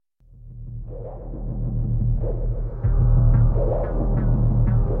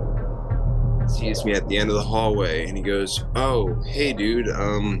sees me at the end of the hallway and he goes, "Oh, hey dude,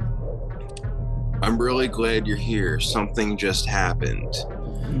 I'm really glad you're here. Something just happened.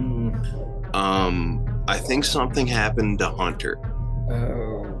 Mm, I think something happened to Hunter."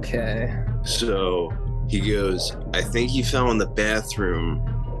 okay. So he goes, "I think he fell in the bathroom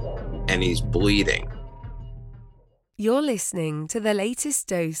and he's bleeding." You're listening to the latest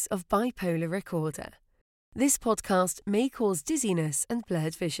dose of Bipolar Recorder. This podcast may cause dizziness and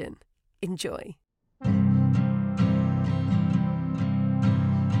blurred vision. Enjoy.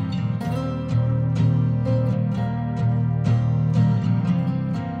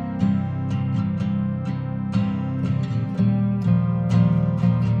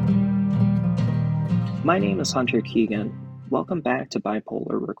 My name is Hunter Keegan. Welcome back to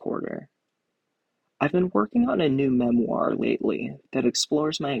Bipolar Recorder. I've been working on a new memoir lately that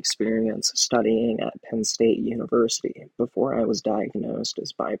explores my experience studying at Penn State University before I was diagnosed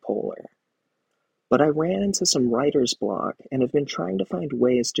as bipolar. But I ran into some writer's block and have been trying to find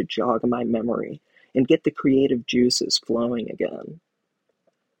ways to jog my memory and get the creative juices flowing again.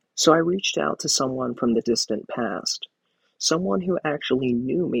 So I reached out to someone from the distant past, someone who actually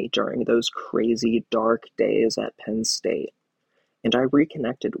knew me during those crazy, dark days at Penn State, and I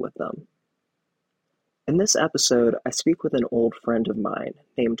reconnected with them. In this episode, I speak with an old friend of mine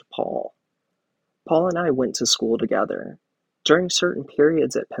named Paul. Paul and I went to school together. During certain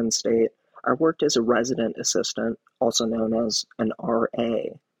periods at Penn State, I worked as a resident assistant, also known as an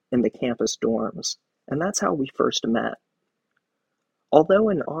RA, in the campus dorms, and that's how we first met. Although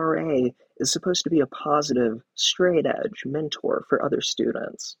an RA is supposed to be a positive, straight-edge mentor for other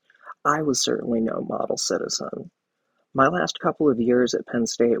students, I was certainly no model citizen. My last couple of years at Penn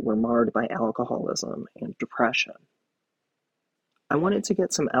State were marred by alcoholism and depression. I wanted to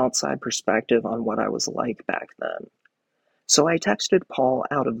get some outside perspective on what I was like back then. So I texted Paul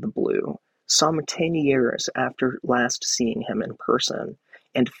out of the blue, some 10 years after last seeing him in person,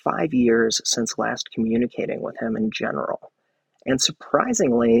 and 5 years since last communicating with him in general. And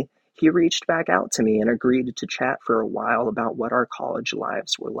surprisingly, he reached back out to me and agreed to chat for a while about what our college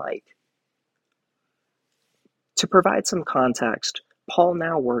lives were like. To provide some context, Paul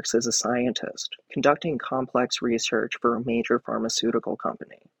now works as a scientist, conducting complex research for a major pharmaceutical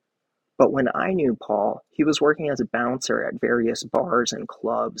company. But when I knew Paul, he was working as a bouncer at various bars and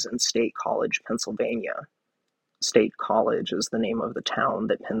clubs in State College, Pennsylvania. State College is the name of the town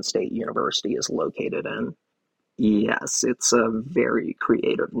that Penn State University is located in. Yes, it's a very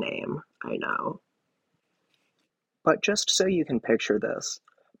creative name, I know. But just so you can picture this,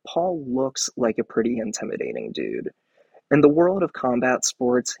 Paul looks like a pretty intimidating dude. In the world of combat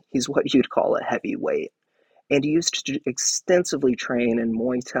sports, he's what you'd call a heavyweight, and he used to extensively train in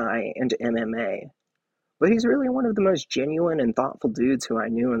Muay Thai and MMA. But he's really one of the most genuine and thoughtful dudes who I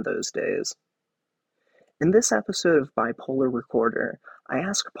knew in those days. In this episode of Bipolar Recorder, I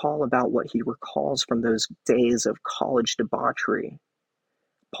ask Paul about what he recalls from those days of college debauchery.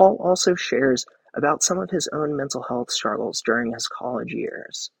 Paul also shares about some of his own mental health struggles during his college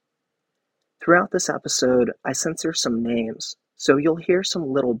years. Throughout this episode, I censor some names, so you'll hear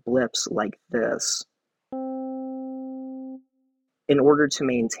some little blips like this in order to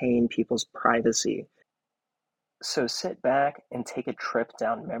maintain people's privacy. So sit back and take a trip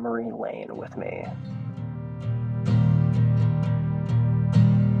down memory lane with me.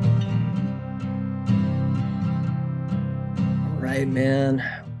 All right, man.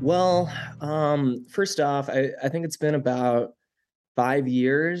 Well, first off, I think it's been about 5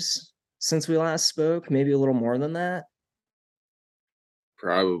 years since we last spoke, maybe a little more than that.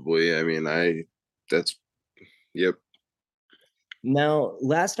 Probably. I mean, that's, yep. Now,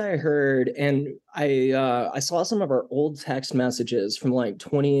 last I heard, and I saw some of our old text messages from like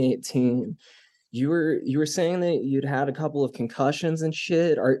 2018. You were saying that you'd had a couple of concussions and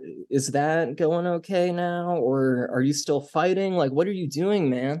shit. Is that going okay now, or are you still fighting? Like, what are you doing,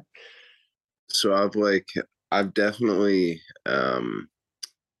 man? So I've definitely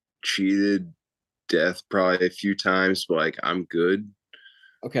cheated death probably a few times, but like I'm good.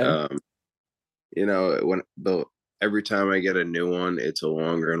 Okay. Um, every time I get a new one, it's a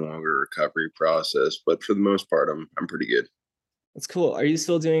longer and longer recovery process. But for the most part, I'm pretty good. That's cool. Are you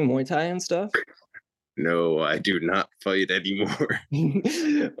still doing Muay Thai and stuff? No, I do not fight anymore.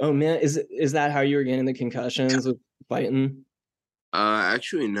 Oh man, is that how you were getting the concussions with fighting?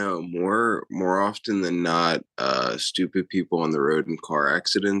 Actually, no. More often than not, stupid people on the road in car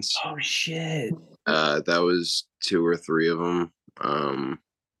accidents. Oh shit. That was 2 or 3 of them.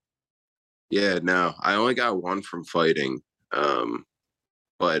 Yeah, no, I only got one from fighting.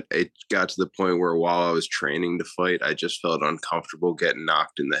 But it got to the point where while I was training to fight, I just felt uncomfortable getting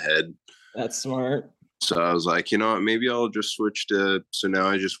knocked in the head. That's smart. So I was like, you know what, maybe I'll just switch so now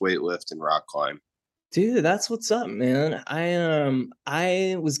I just weightlift and rock climb. Dude, that's what's up, man.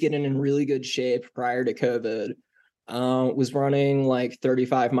 I was getting in really good shape prior to COVID. Was running like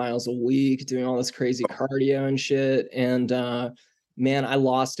 35 miles a week, doing all this crazy cardio and shit. And man, I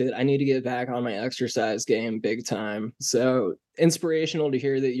lost it. I need to get back on my exercise game big time. So inspirational to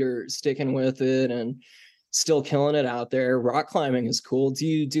hear that you're sticking with it and still killing it out there. Rock climbing is cool. Do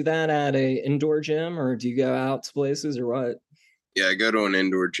you do that at a indoor gym or do you go out to places or what? Yeah, I go to an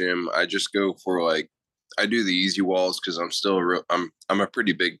indoor gym. I just go for like I do the easy walls because I'm still I'm a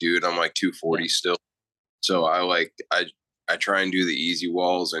pretty big dude. I'm like 240 still. So I try and do the easy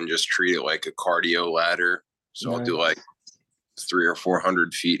walls and just treat it like a cardio ladder. So I'll do like 300 or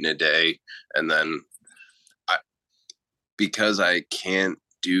 400 feet in a day. And then because I can't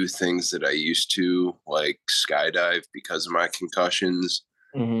do things that I used to, like skydive because of my concussions,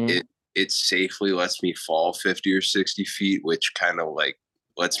 it safely lets me fall 50 or 60 feet, which kind of like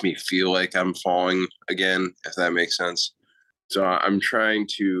lets me feel like I'm falling again, if that makes sense. So I'm trying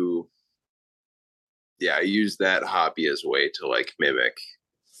to, I use that hobby as a way to like mimic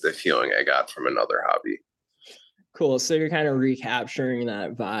the feeling I got from another hobby. Cool. So you're kind of recapturing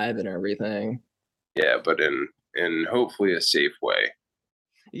that vibe and everything. Yeah, but in hopefully a safe way.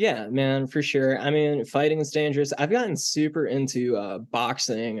 Yeah, man, for sure. I mean, fighting is dangerous. I've gotten super into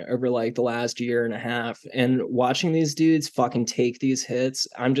boxing over like the last year and a half, and watching these dudes fucking take these hits,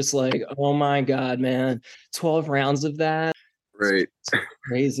 I'm just like, oh my God, man, 12 rounds of that. Right.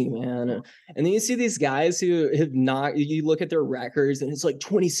 Crazy, man. And then you see these guys who have not, you look at their records and it's like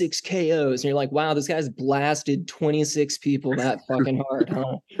 26 KOs, and you're like, wow, this guy's blasted 26 people that fucking hard,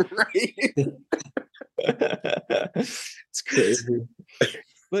 huh? Right. It's crazy.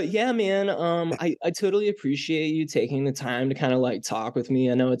 But yeah, man, I totally appreciate you taking the time to kind of like talk with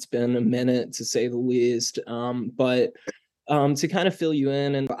me. I know it's been a minute to say the least, but to kind of fill you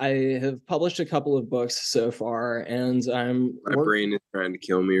in, and I have published a couple of books so far, and my brain is trying to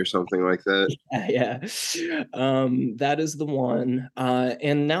kill me or something like that. Yeah, that is the one.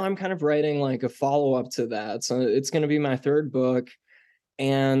 And now I'm kind of writing like a follow-up to that. So it's going to be my third book.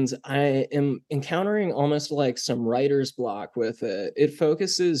 And I am encountering almost like some writer's block with it. It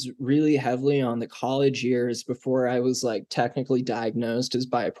focuses really heavily on the college years before I was like technically diagnosed as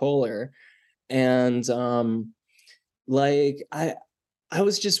bipolar. And like I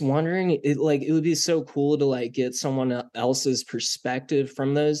was just wondering, it would be so cool to like get someone else's perspective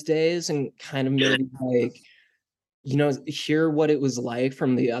from those days and kind of maybe like, hear what it was like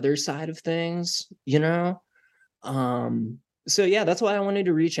from the other side of things, So yeah, that's why I wanted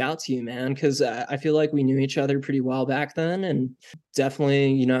to reach out to you, man, because I feel like we knew each other pretty well back then, and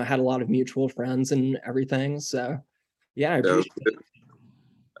definitely, had a lot of mutual friends and everything. So yeah, I appreciate it.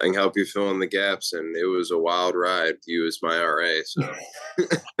 I can help you fill in the gaps, and it was a wild ride. You as my RA, so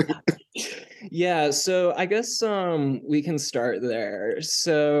yeah. So I guess we can start there.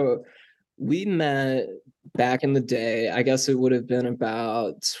 So we met back in the day. I guess it would have been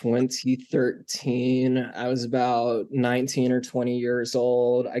about 2013. I was about 19 or 20 years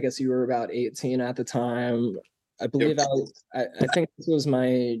old. I guess you were about 18 at the time. I believe Yep. I think this was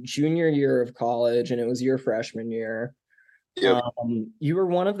my junior year of college, and it was your freshman year. Yep. You were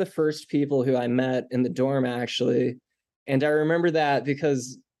one of the first people who I met in the dorm, actually. And I remember that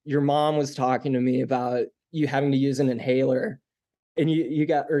because your mom was talking to me about you having to use an inhaler, and you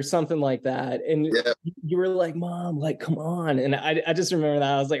got, or something like that, and you were like, Mom, like, come on. And I just remember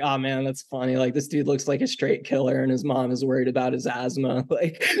that. I was like, oh man, that's funny. Like, this dude looks like a straight killer and his mom is worried about his asthma.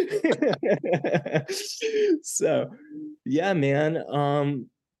 Like, so yeah, man.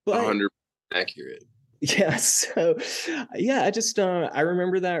 But 100% accurate. yeah, so yeah, I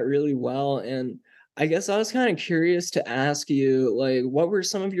remember that really well. And I guess I was kind of curious to ask you, like, what were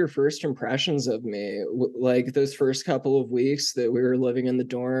some of your first impressions of me, like those first couple of weeks that we were living in the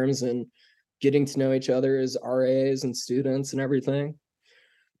dorms and getting to know each other as RAs and students and everything?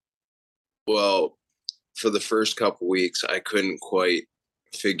 Well, for the first couple weeks, I couldn't quite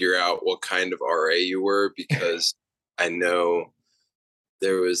figure out what kind of RA you were because I know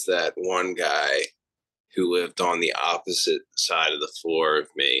there was that one guy who lived on the opposite side of the floor of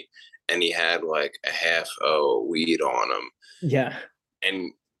me, and he had like a half o weed on him. Yeah.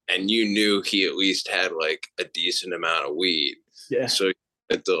 And you knew he at least had like a decent amount of weed. Yeah. So you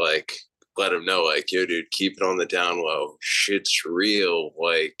had to like let him know, like, yo, dude, keep it on the down low. Shit's real.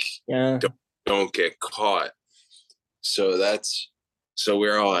 Like, yeah, don't get caught. So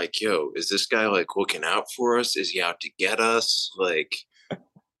we're all like, yo, is this guy like looking out for us? Is he out to get us? Like,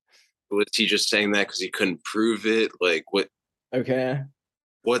 was he just saying that because he couldn't prove it? Like, what? Okay.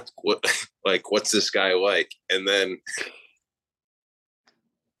 what like what's this guy like? And then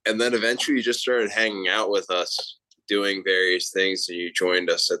eventually you just started hanging out with us, doing various things, and you joined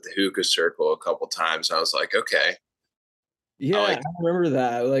us at the hookah circle a couple times. I was like, okay. Yeah, I remember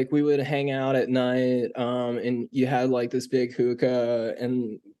that. Like, we would hang out at night, and you had like this big hookah,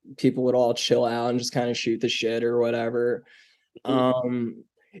 and people would all chill out and just kind of shoot the shit or whatever.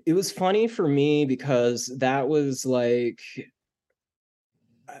 It was funny for me because that was like,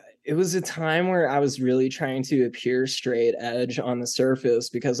 it was a time where I was really trying to appear straight edge on the surface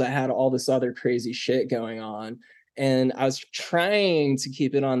because I had all this other crazy shit going on, and I was trying to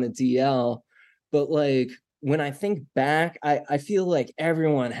keep it on the DL, but like, when I think back, I feel like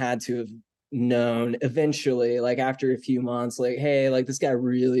everyone had to have known eventually, like after a few months, like, hey, like this guy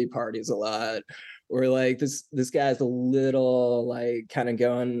really parties a lot, or like this guy's a little like kind of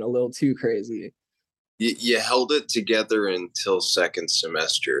going a little too crazy. You held it together until second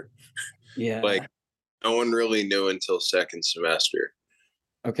semester. Yeah. Like, no one really knew until second semester.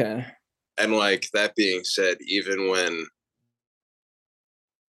 Okay. And like, that being said, even when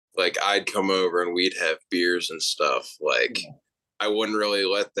like I'd come over and we'd have beers and stuff, like I wouldn't really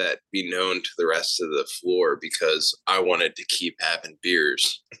let that be known to the rest of the floor because I wanted to keep having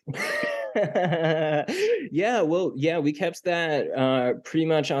beers. Yeah, well, yeah, we kept that pretty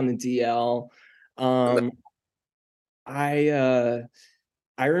much on the DL. I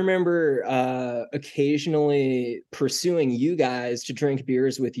remember occasionally pursuing you guys to drink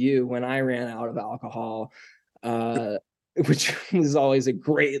beers with you when I ran out of alcohol, which was always a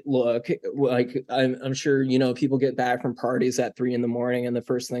great look. Like, I'm sure, you know, people get back from parties at 3 a.m, and the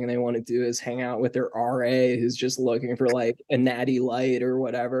first thing they want to do is hang out with their RA who's just looking for like a natty light or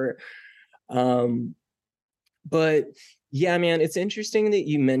whatever. But yeah, man, it's interesting that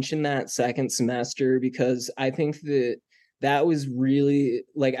you mentioned that second semester, because I think that was really,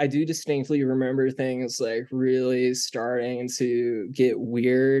 like, I do distinctly remember things like really starting to get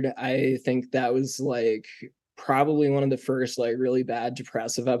weird. I think that was like probably one of the first like really bad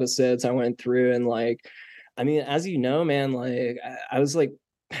depressive episodes I went through. And like, I mean, as you know, man, like I was like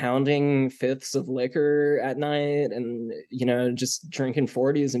pounding fifths of liquor at night, and, you know, just drinking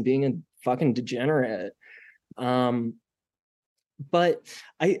 40s and being a fucking degenerate. But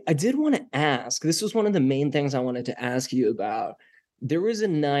I did want to ask, this was one of the main things I wanted to ask you about. There was a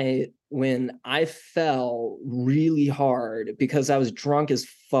night when I fell really hard because I was drunk as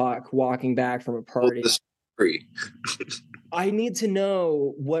fuck walking back from a party. I need to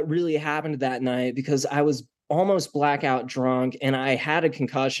know what really happened that night, because I was almost blackout drunk and I had a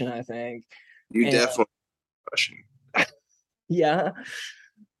concussion, I think. You definitely concussion. Yeah.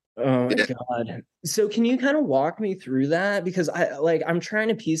 Oh my God. So can you kind of walk me through that? Because I'm trying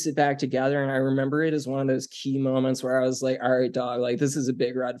to piece it back together, and I remember it as one of those key moments where I was like, all right, dog, like this is a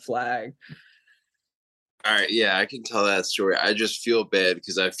big red flag. All right, yeah, I can tell that story. I just feel bad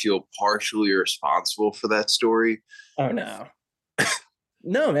because I feel partially responsible for that story. Oh no.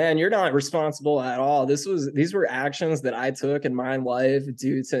 No, man, you're not responsible at all. These were actions that I took in my life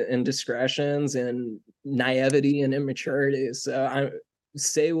due to indiscretions and naivety and immaturity. So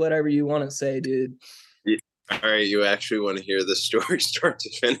say whatever you want to say, dude. Yeah. All right, you actually want to hear the story start to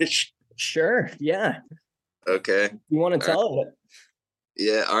finish? Sure, yeah. Okay. You want to tell it?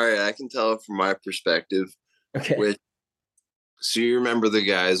 Yeah, all right, I can tell it from my perspective. Okay. So you remember the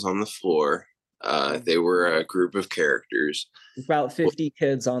guys on the floor? They were a group of characters. About 50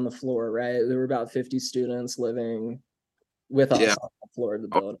 kids on the floor, right? There were about 50 students living with us on the floor of the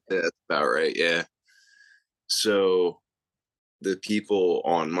building. That's about right, yeah. So the people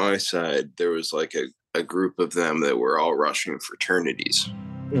on my side, there was like a group of them that were all rushing fraternities.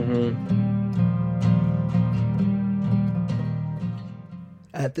 Mm-hmm.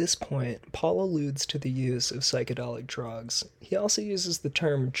 At this point, Paul alludes to the use of psychedelic drugs. He also uses the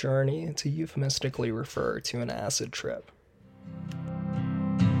term journey to euphemistically refer to an acid trip.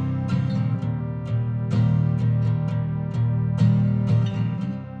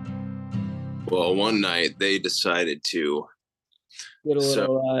 Well, one night they decided to get a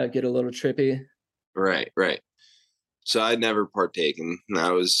little trippy. Right. So I'd never partaken.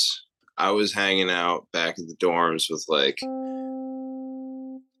 I was hanging out back at the dorms with like.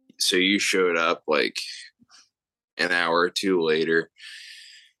 So you showed up like an hour or two later,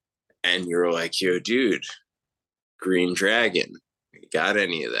 and you were like, "Yo, dude, Green Dragon, got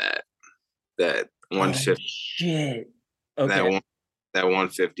any of that? That 150 shit? Okay. That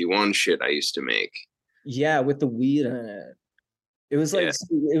 151 shit I used to make." Yeah, with the weed in it. It was like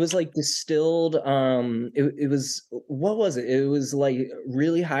it was like distilled. It was, what was it? It was like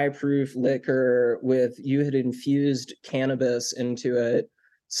really high proof liquor with, you had infused cannabis into it.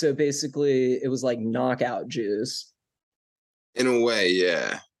 So basically it was like knockout juice. In a way,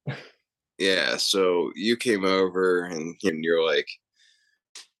 yeah. Yeah, so you came over and you're like,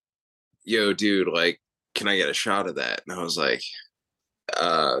 yo, dude, like, can I get a shot of that? And I was like,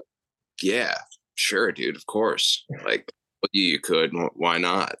 yeah, sure, dude, of course. Like, you could, why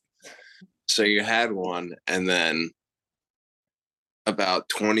not? So you had one, and then about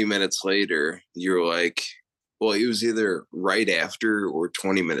 20 minutes later, you're like, well, it was either right after or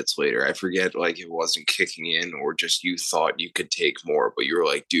 20 minutes later. I forget, like, it wasn't kicking in or just you thought you could take more, but you were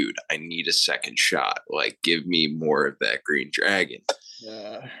like, dude, I need a second shot. Like, give me more of that green dragon.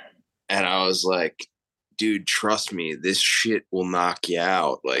 And I was like, dude, trust me, this shit will knock you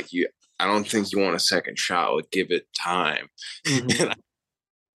out. Like, I don't think you want a second shot. Like, give it time. Mm-hmm. And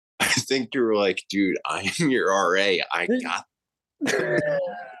I think you were like, dude, I am your RA. I got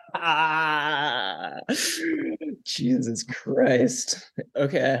Jesus Christ.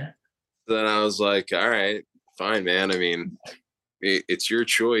 Okay. Then I was like, all right, fine, man. I mean, it's your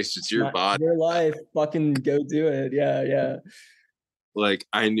choice. It's your body. Your life. Fucking go do it. Yeah, yeah. Like,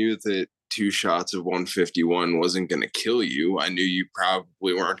 I knew that 2 shots of 151 wasn't going to kill you. I knew you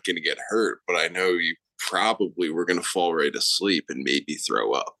probably weren't going to get hurt, but I know you probably were going to fall right asleep and maybe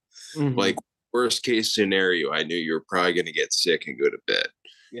throw up. Mm-hmm. Like, worst case scenario, I knew you were probably going to get sick and go to bed.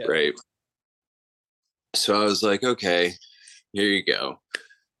 Yeah. Right. So I was like, okay, here you go.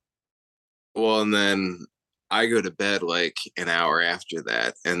 Well, and then I go to bed like an hour after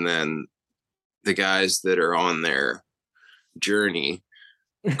that. And then the guys that are on their journey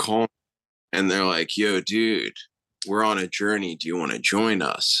call and they're like, yo, dude, we're on a journey. Do you want to join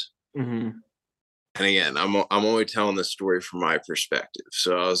us? Mm-hmm. And again, I'm only telling this story from my perspective.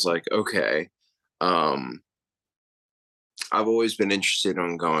 So I was like, okay, I've always been interested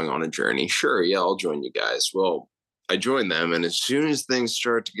in going on a journey. Sure, yeah, I'll join you guys. Well, I joined them, and as soon as things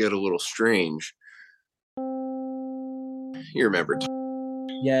start to get a little strange, you remember?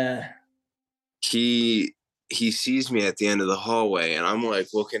 Yeah. He sees me at the end of the hallway, and I'm like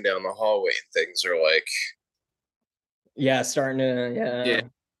looking down the hallway, and things are like, yeah, starting to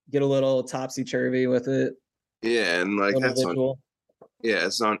get a little topsy turvy with it. Yeah, and like that's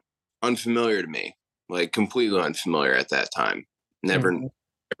it's not unfamiliar to me. Like completely unfamiliar at that time. Never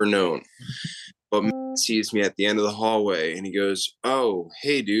known. But Matt sees me at the end of the hallway and he goes, oh,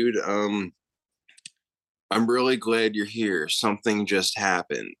 hey dude, I'm really glad you're here. Something just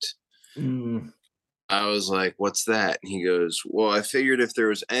happened. I was like, what's that? And he goes, well, I figured if there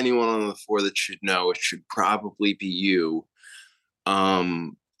was anyone on the floor that should know, it should probably be you.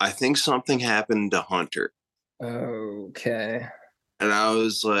 I think something happened to Hunter. Okay. And I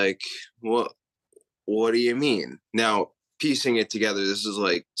was like, what do you mean? Now, piecing it together, this is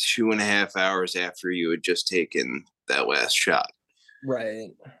like 2.5 hours after you had just taken that last shot.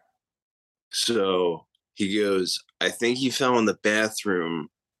 Right. So he goes, I think he fell in the bathroom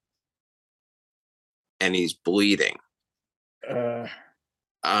and he's bleeding. I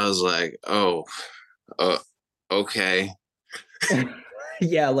was like, oh, okay.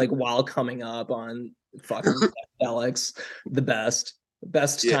 Yeah, like while coming up on fucking Alex, the best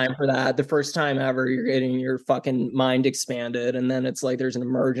time for that. The first time ever you're getting your fucking mind expanded, and then it's like there's an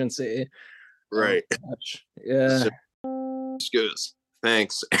emergency. Right. Yeah. So he goes,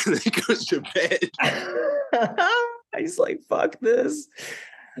 thanks. And then he goes to bed. He's like, fuck this.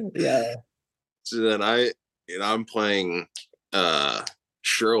 Yeah. So then I'm playing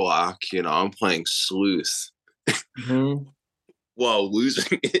Sherlock, I'm playing sleuth. Mm-hmm. While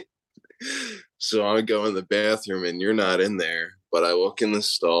losing it. So I go in the bathroom and you're not in there, but I look in the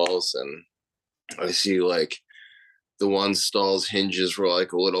stalls and I see like the one stall's hinges were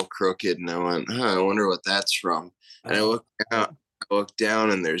like a little crooked, and I went, I wonder what that's from. And I look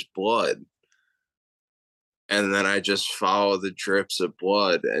down and there's blood. And then I just follow the drips of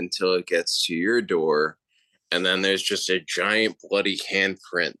blood until it gets to your door. And then there's just a giant bloody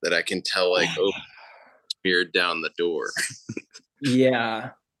handprint that I can tell like smeared down the door.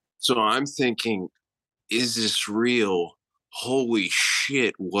 Yeah. So I'm thinking, is this real? Holy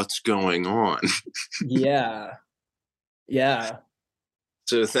shit, what's going on? Yeah. Yeah.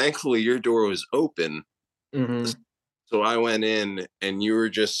 So thankfully your door was open. Mm-hmm. So I went in and you were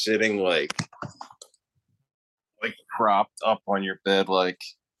just sitting like propped up on your bed, like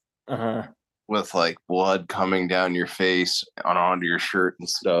with like blood coming down your face and onto your shirt and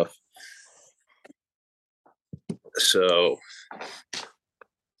stuff. So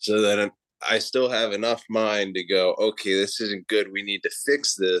then I still have enough mind to go, okay, this isn't good. We need to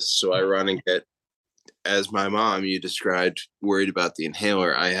fix this. So I run and get, as my mom, you described, worried about the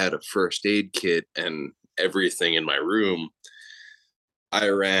inhaler. I had a first aid kit and everything in my room. I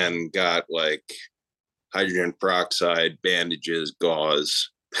ran, got like hydrogen peroxide, bandages,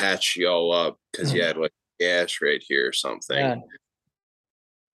 gauze, patched you all up because you had like gas right here or something. Yeah.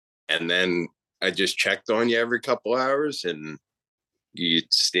 And then I just checked on you every couple hours and you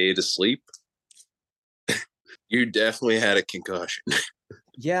stayed asleep. You definitely had a concussion.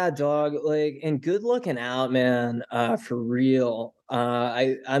 Yeah, dog. Like, and good looking out, man. For real.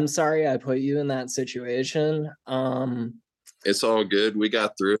 I'm sorry I put you in that situation. It's all good. We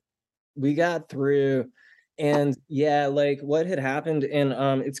got through. We got through, and yeah, like what had happened, and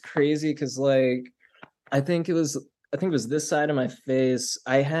it's crazy because like I think it was this side of my face.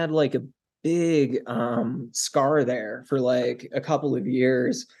 I had like a big scar there for like a couple of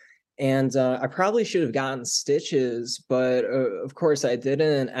years. And I probably should have gotten stitches, but of course I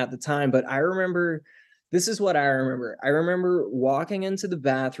didn't at the time. But I remember, this is what I remember. I remember walking into the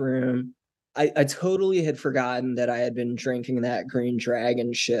bathroom. I totally had forgotten that I had been drinking that green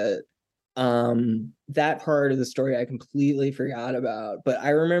dragon shit. That part of the story I completely forgot about, but I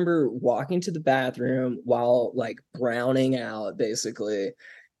remember walking to the bathroom while like browning out basically,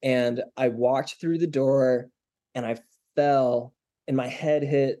 and I walked through the door and I fell and my head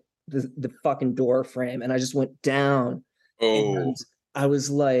hit the fucking door frame and I just went down. And I was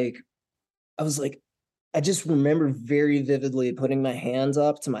like I just remember very vividly putting my hands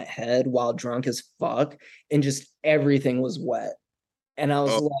up to my head while drunk as fuck, and just everything was wet. And I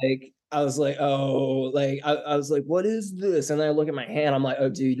was like, oh, like I was like, what is this? And then I look at my hand, I'm like, oh,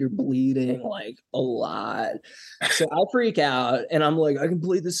 dude, you're bleeding like a lot. So I freak out and I'm like, I can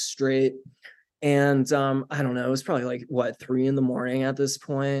bleed this straight. And I don't know, it was probably like what, 3 a.m. at this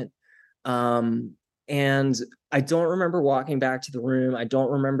point. And I don't remember walking back to the room. I don't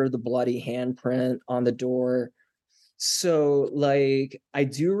remember the bloody handprint on the door. So like I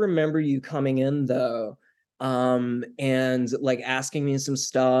do remember you coming in though, and like asking me some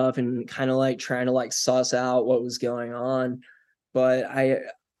stuff and kind of like trying to like suss out what was going on. But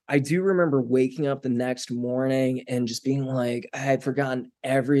I do remember waking up the next morning and just being like, I had forgotten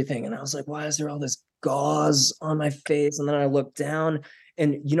everything. And I was like, why is there all this gauze on my face? And then I looked down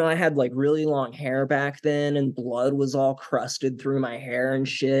and, you know, I had like really long hair back then and blood was all crusted through my hair and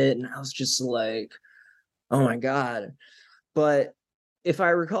shit. And I was just like, oh my God. But if I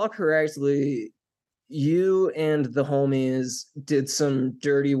recall correctly, you and the homies did some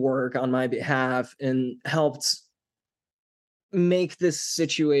dirty work on my behalf and helped make this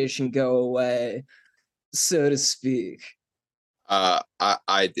situation go away, so to speak.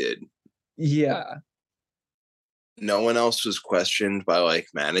 I did. Yeah. No one else was questioned by like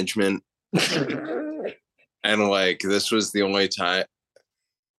management. And like this was the only time.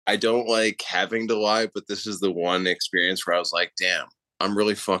 I don't like having to lie, but this is the one experience where I was like, damn, I'm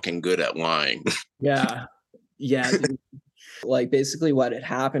really fucking good at lying. Yeah. Yeah. Dude. Like basically what had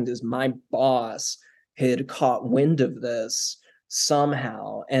happened is my boss had caught wind of this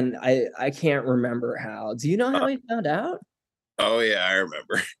somehow. And I can't remember how. Do you know how he found out? Oh yeah, I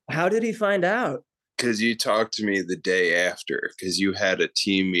remember. How did he find out? Because you talked to me the day after, because you had a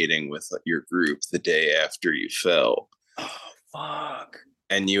team meeting with your group the day after you fell. Oh, fuck.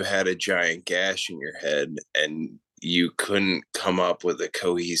 And you had a giant gash in your head, and you couldn't come up with a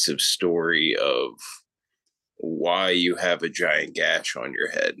cohesive story of why you have a giant gash on your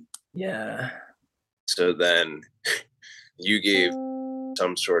head. Yeah. So then you gave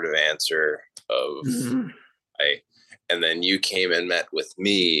some sort of answer of, and then you came and met with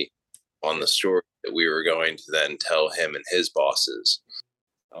me on the story that we were going to then tell him and his bosses.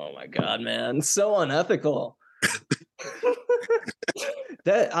 Oh my God, man. So unethical.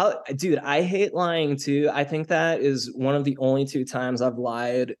 Dude, I hate lying too. I think that is one of the only 2 times I've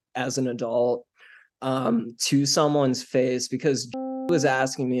lied as an adult to someone's face, because was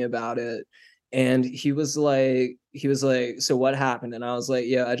asking me about it and he was like, so what happened? And I was like,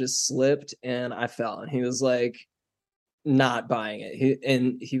 yeah, I just slipped and I fell. And he was like, not buying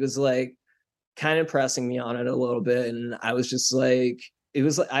it. He was like kind of pressing me on it a little bit. And I was just like, it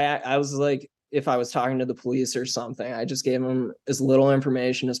was like, I was like, if I was talking to the police or something, I just gave him as little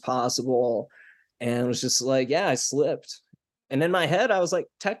information as possible. And it was just like, yeah, I slipped. And in my head, I was like,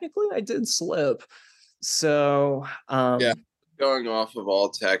 technically I did slip. So, yeah, going off of all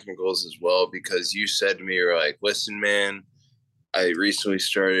technicals as well, because you said to me, you're like, listen, man, I recently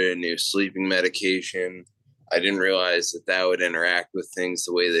started a new sleeping medication. I didn't realize that would interact with things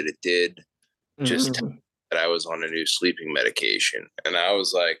the way that it did. Just that I was on a new sleeping medication. And I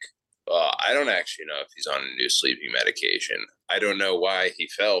was like, I don't actually know if he's on a new sleeping medication. I don't know why he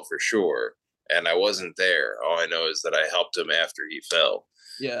fell for sure. And I wasn't there. All I know is that I helped him after he fell.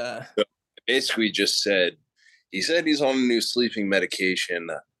 Yeah. So I basically just said, He said he's on a new sleeping medication.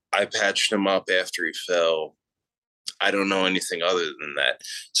 I patched him up after he fell. I don't know anything other than that.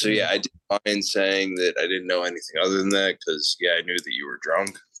 So yeah, I didn't mind saying that I didn't know anything other than that because yeah, I knew that you were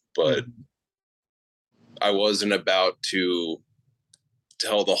drunk, but I wasn't about to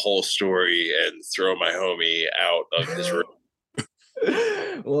tell the whole story and throw my homie out of his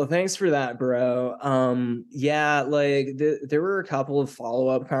room. Well, thanks for that, bro. Yeah, like there were a couple of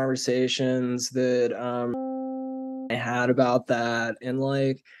follow-up conversations that I had about that, and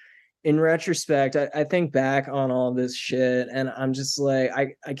like in retrospect, I think back on all this shit and I'm just like,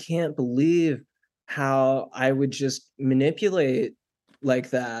 I can't believe how I would just manipulate like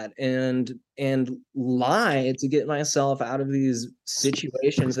that and lie to get myself out of these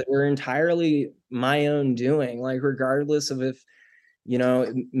situations that were entirely my own doing. Like regardless of if, you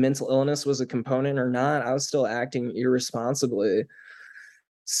know, mental illness was a component or not, I was still acting irresponsibly.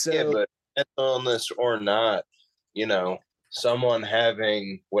 So yeah, but mental illness or not, you know, someone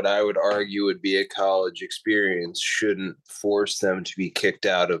having what I would argue would be a college experience shouldn't force them to be kicked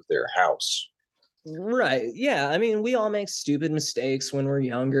out of their house. right. Yeah. I mean, we all make stupid mistakes when we're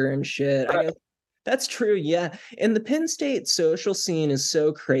younger and shit. Right. I guess that's true. Yeah. And the Penn State social scene is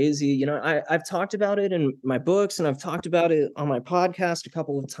so crazy. You know, I've talked about it in my books and I've talked about it on my podcast a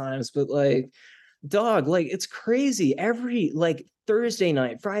couple of times, but like, dog, like it's crazy. Every like Thursday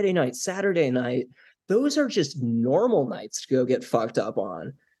night, Friday night, Saturday night, those are just normal nights to go get fucked up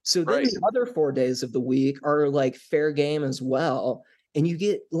on. So then the other 4 days of the week are like fair game as well. And you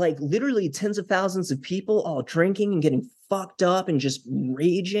get like literally tens of thousands of people all drinking and getting fucked up and just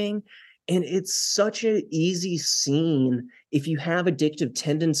raging. And it's such an easy scene if you have addictive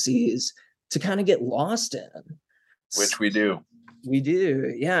tendencies to kind of get lost in. Which we do. We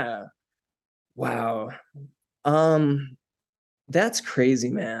do, yeah. Wow. That's crazy,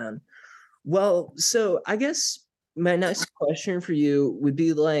 man. Well, so I guess my next question for you would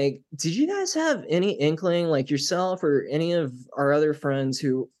be like, did you guys have any inkling, like yourself or any of our other friends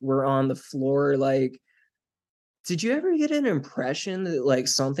who were on the floor, like, did you ever get an impression that like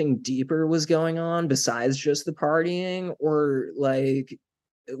something deeper was going on besides just the partying? Or like,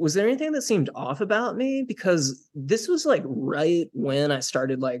 was there anything that seemed off about me? Because this was like right when I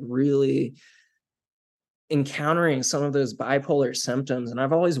started like really encountering some of those bipolar symptoms, and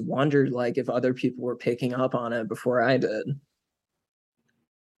I've always wondered like if other people were picking up on it before I did.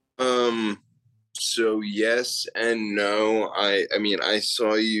 So yes and no. I mean I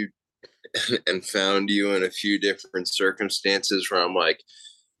saw you and found you in a few different circumstances where I'm like,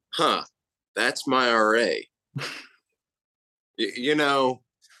 huh, that's my RA. You know,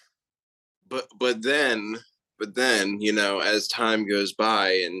 but then, you know, as time goes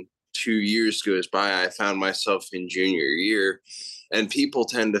by and 2 years goes by, I found myself in junior year, and people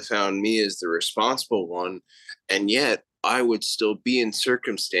tend to found me as the responsible one, and yet I would still be in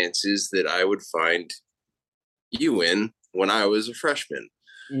circumstances that I would find you in when I was a freshman.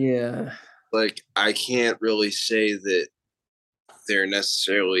 Yeah. Like, I can't really say that they're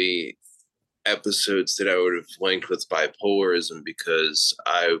necessarily episodes that I would have linked with bipolarism because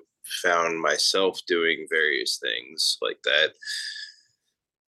I found myself doing various things like that.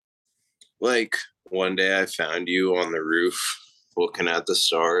 Like one day I found you on the roof looking at the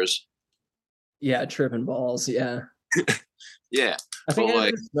stars. Yeah, tripping balls. Yeah. Yeah. I think I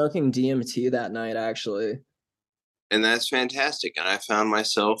was smoking DMT that night, actually. And that's fantastic. And I found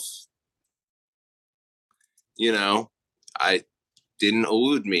myself, you know, I didn't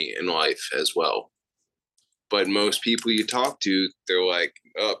elude me in life as well. But most people you talk to, they're like,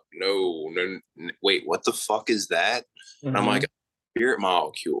 oh, no, wait, what the fuck is that? Mm-hmm. And I'm like, spirit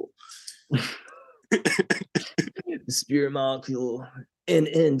molecule. The spirit molecule and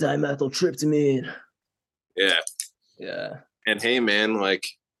dimethyltryptamine. Yeah. Yeah. And hey, man, like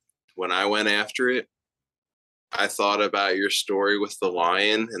when I went after it, I thought about your story with the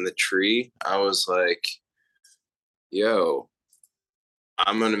lion and the tree. I was like, yo,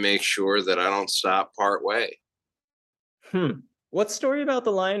 I'm going to make sure that I don't stop part way. What story about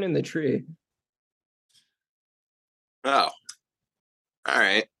the lion and the tree? Oh, all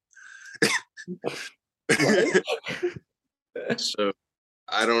right. So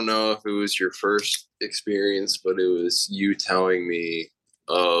I don't know if it was your first experience, but it was you telling me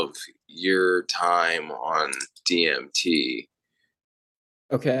of your time on DMT.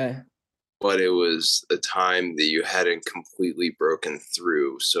 Okay. But it was a time that you hadn't completely broken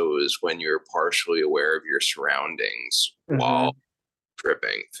through. So it was when you were partially aware of your surroundings while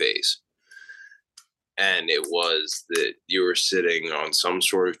tripping phase. And it was that you were sitting on some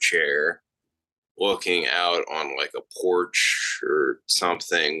sort of chair, looking out on like a porch or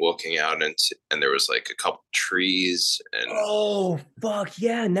something, looking out into, and there was like a couple trees and Oh, fuck.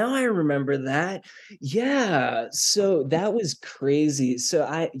 Yeah. Now I remember that. Yeah. So that was crazy. So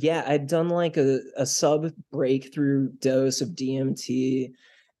I'd done like a sub breakthrough dose of DMT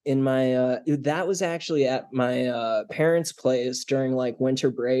in my, that was actually at my parents' place during like winter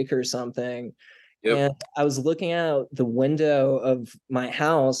break or something. yep. And I was looking out the window of my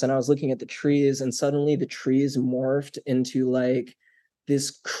house and I was looking at the trees, and suddenly the trees morphed into like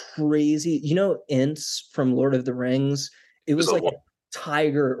this crazy, Ents from Lord of the Rings. It was like a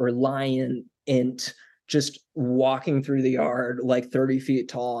tiger or lion Ent just walking through the yard like 30 feet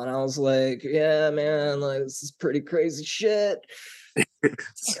tall. And I was like, yeah, man, like this is pretty crazy shit.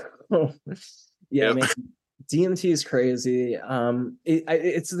 Yeah, Yep. man. DMT is crazy.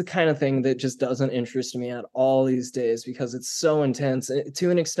 It's the kind of thing that just doesn't interest me at all these days because it's so intense to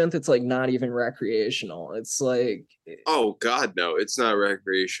an extent that's like not even recreational. It's like, oh God, no, it's not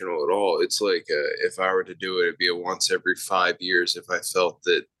recreational at all. It's like if I were to do it, it'd be a once every 5 years if I felt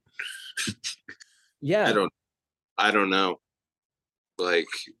that. yeah, I don't know. Like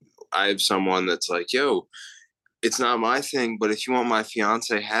I have someone that's like, yo, it's not my thing, but if you want, my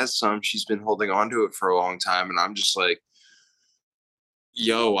fiance has some. She's been holding on to it for a long time, and I'm just like,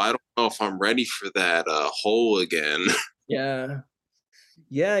 yo, I don't know if I'm ready for that hole again. yeah.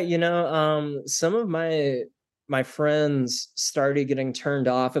 Yeah, some of my friends started getting turned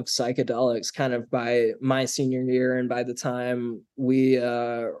off of psychedelics kind of by my senior year and by the time we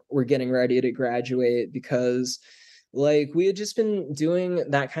were getting ready to graduate, because like we had just been doing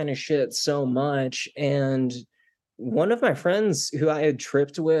that kind of shit so much. And one of my friends who I had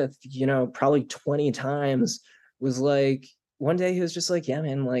tripped with, probably 20 times, was like, one day he was just like, yeah,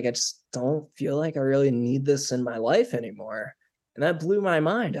 man, like I just don't feel like I really need this in my life anymore. And that blew my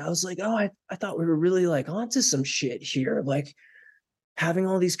mind. I was like, oh, I thought we were really like onto some shit here, like having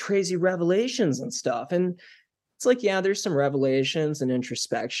all these crazy revelations and stuff. And it's like, yeah, there's some revelations and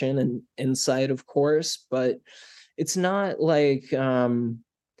introspection and insight, of course, but it's not like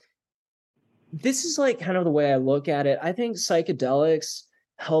this is like kind of the way I look at it. I think psychedelics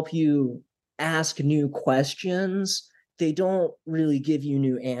help you ask new questions. They don't really give you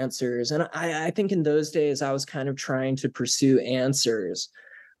new answers. And I think in those days, I was kind of trying to pursue answers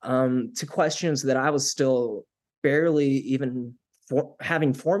to questions that I was still barely even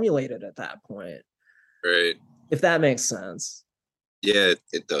having formulated at that point. Right. If that makes sense. Yeah,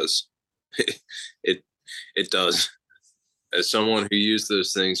 it does. it it does. As someone who used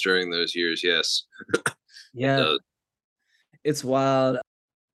those things during those years, yes. Yeah. It does. It's wild.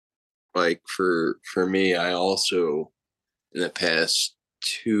 Like for me, I also in the past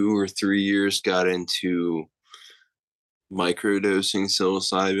 2 or 3 years got into microdosing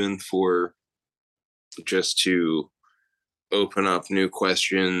psilocybin for just to open up new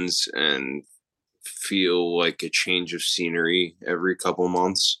questions and feel like a change of scenery every couple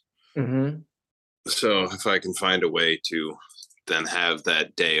months. Mm-hmm. So if I can find a way to then have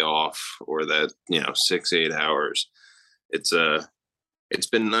that day off or that 6-8 hours, it's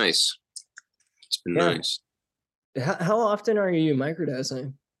been nice. It's been nice. How often are you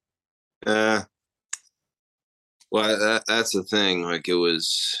microdosing? Well, that's the thing. Like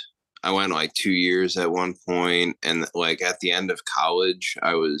I went like 2 years at one point, and like at the end of college,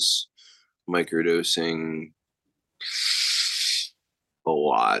 I was microdosing a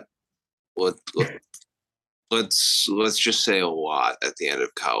lot. Let's just say a lot at the end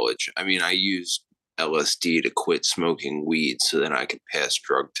of college. I mean, I used LSD to quit smoking weed so then I could pass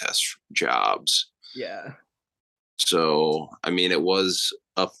drug tests for jobs. Yeah. So, I mean, it was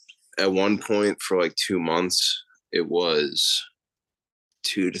up at one point for like 2 months. It was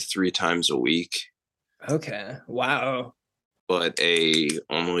 2 to 3 times a week. Okay. Wow. But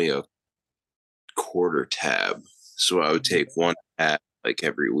only a quarter tab. So I would take one tab like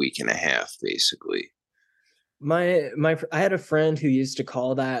every week and a half, basically. I had a friend who used to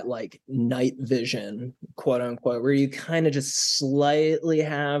call that like night vision, quote unquote, where you kind of just slightly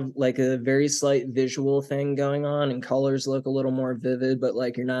have like a very slight visual thing going on and colors look a little more vivid, but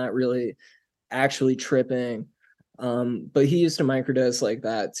like you're not really actually tripping. But he used to microdose like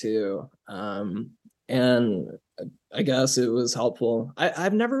that too. And I guess it was helpful.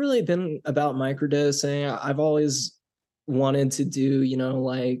 I've never really been about microdosing. I've always wanted to do,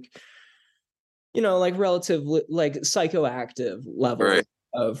 like relative, like psychoactive level right.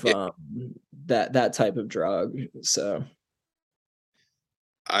 of that type of drug. So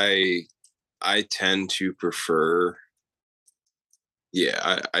I tend to prefer.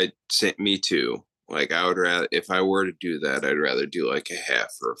 Yeah, I say me too. Like I would rather, if I were to do that, I'd rather do like a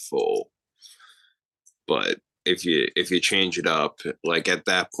half or a full. but if you change it up, like at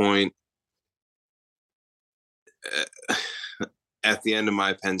that point, at the end of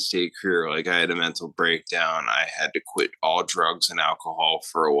my Penn State career, like I had a mental breakdown. I had to quit all drugs and alcohol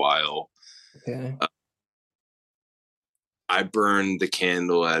for a while. Okay. I burned the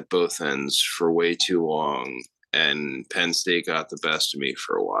candle at both ends for way too long, and Penn State got the best of me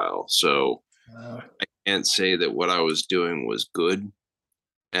for a while. So I can't say that what I was doing was good,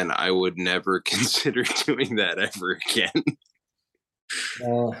 and I would never consider doing that ever again.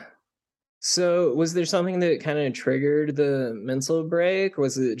 So was there something that kind of triggered the mental break?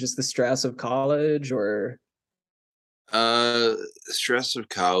 Was it just the stress of college, or? Stress of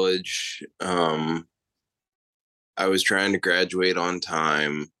college. I was trying to graduate on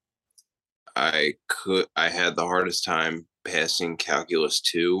time. I had the hardest time passing calculus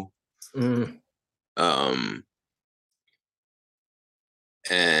 2.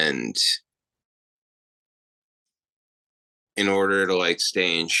 And in order to like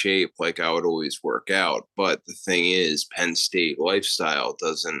stay in shape, like I would always work out. But the thing is, Penn State lifestyle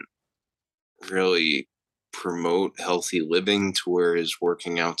doesn't really promote healthy living to whereas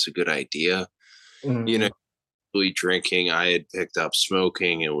working out's a good idea. You know, drinking, I had picked up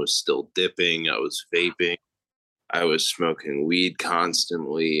smoking and was still dipping. I was vaping. I was smoking weed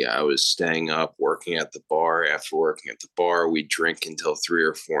constantly. I was staying up working at the bar. After working at the bar, we'd drink until 3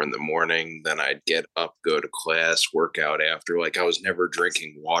 or 4 in the morning. Then I'd get up, go to class, work out after. Like I was never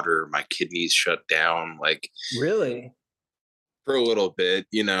drinking water. My kidneys shut down. Like really? For a little bit,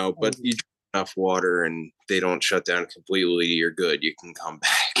 you know, but you drink enough water and they don't shut down completely. You're good. You can come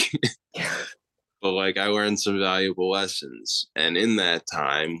back. But like I learned some valuable lessons. And in that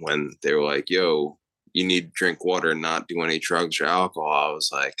time when they were like, yo, you need to drink water and not do any drugs or alcohol, I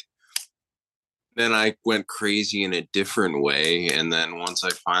was like, then I went crazy in a different way. And then once I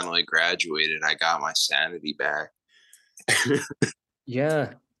finally graduated, I got my sanity back.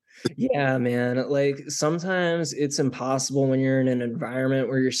 Yeah. Yeah, man. Like sometimes it's impossible when you're in an environment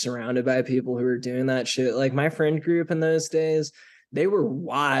where you're surrounded by people who are doing that shit. Like my friend group in those days, they were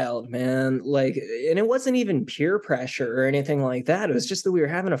wild, man. Like, and it wasn't even peer pressure or anything like that. It was just that we were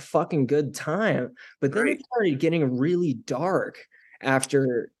having a fucking good time. But then it started getting really dark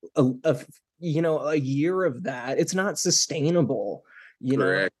after a year of that. It's not sustainable, you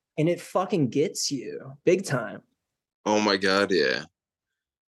know, and it fucking gets you big time. Oh my God, yeah.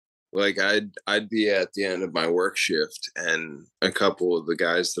 Like I'd be at the end of my work shift, and a couple of the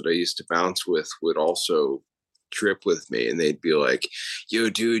guys that I used to bounce with would also trip with me, and they'd be like, yo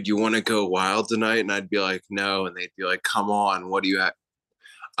dude, you want to go wild tonight? And I'd be like, no. And they'd be like, come on, what do you have?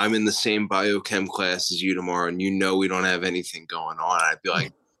 I'm in the same biochem class as you tomorrow, and you know we don't have anything going on. I'd be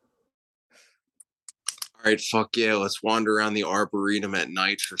like, all right, fuck yeah, let's wander around the Arboretum at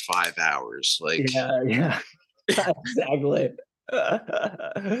night for 5 hours. Like, yeah. Exactly.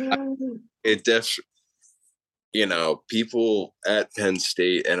 It definitely, you know, people at Penn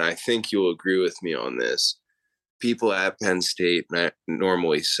State, and I think you'll agree with me on this, people at Penn State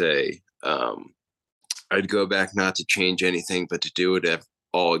normally say, I'd go back not to change anything, but to do it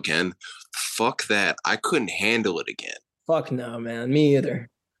all again. Fuck that. I couldn't handle it again. Fuck no, man. Me either.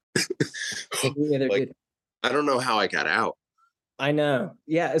 Me either, like, dude. I don't know how I got out. I know.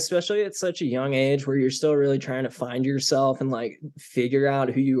 Yeah, especially at such a young age where you're still really trying to find yourself and like figure out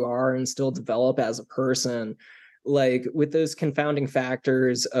who you are and still develop as a person. Like with those confounding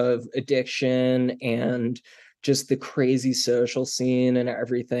factors of addiction and just the crazy social scene and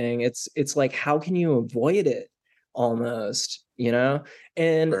everything. It's like, how can you avoid it almost, you know?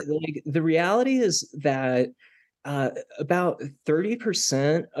 And like the reality is that about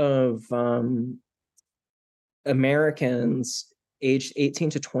 30% of Americans aged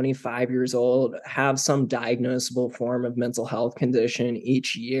 18 to 25 years old have some diagnosable form of mental health condition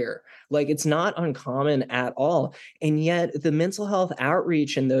each year. Like it's not uncommon at all. And yet the mental health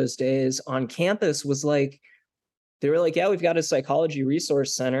outreach in those days on campus was like, they were like, yeah, we've got a psychology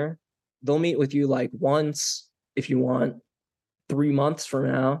resource center. They'll meet with you like once if you want, 3 months from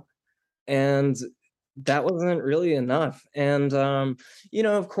now. And that wasn't really enough. And, you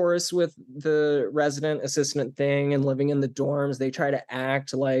know, of course, with the resident assistant thing and living in the dorms, they try to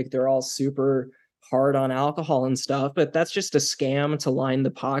act like they're all super hard on alcohol and stuff, but that's just a scam to line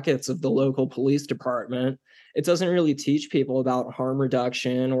the pockets of the local police department. It doesn't really teach people about harm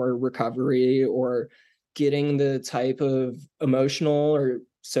reduction or recovery or getting the type of emotional or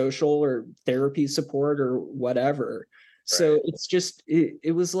social or therapy support or whatever. Right. So it's just,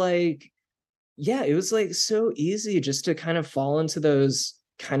 it was like, yeah, it was like so easy just to kind of fall into those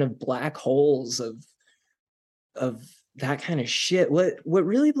kind of black holes of that kind of shit. What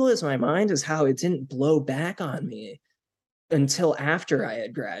really blows my mind is how it didn't blow back on me until after I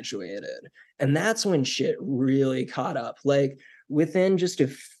had graduated. And that's when shit really caught up. Like within just a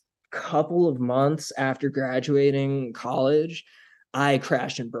couple of months after graduating college, I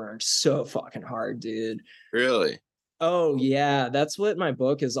crashed and burned so fucking hard, dude. Really? Oh yeah, that's what my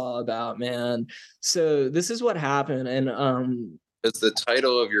book is all about, man. So this is what happened, and because the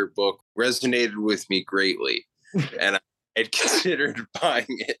title of your book resonated with me greatly, and I had considered buying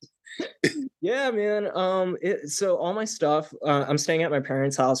it. Yeah, man. So all my stuff, I'm staying at my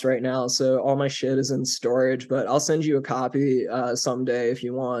parents' house right now, so all my shit is in storage. But I'll send you a copy someday if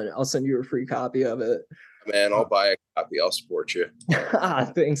you want. I'll send you a free copy of it. Man, I'll buy a copy. I'll support you.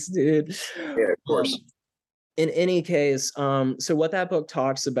 Thanks, dude. Yeah, of course. In any case, so what that book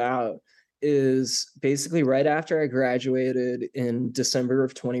talks about is basically right after I graduated in December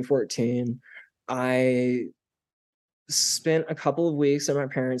of 2014, I spent a couple of weeks at my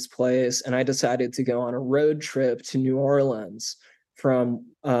parents' place and I decided to go on a road trip to New Orleans from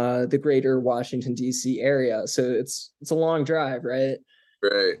the greater Washington, D.C. area. So it's a long drive, right?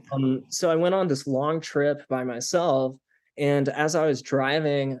 Right. So I went on this long trip by myself. And as I was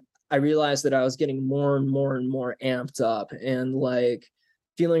driving, I realized that I was getting more and more and more amped up and like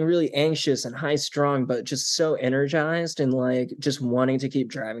feeling really anxious and high strung, but just so energized and like just wanting to keep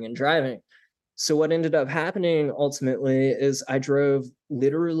driving and driving. So what ended up happening ultimately is I drove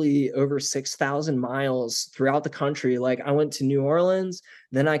literally over 6,000 miles throughout the country. Like I went to New Orleans,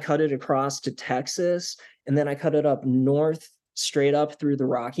 then I cut it across to Texas, and then I cut it up north straight up through the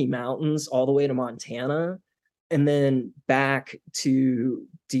Rocky Mountains all the way to Montana, and then back to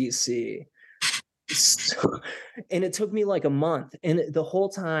DC. So, and it took me like a month. And the whole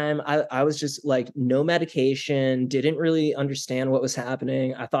time I was just like, no medication, didn't really understand what was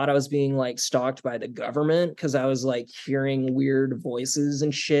happening. I thought I was being like stalked by the government because I was like hearing weird voices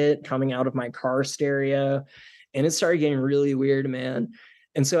and shit coming out of my car stereo. And it started getting really weird, man.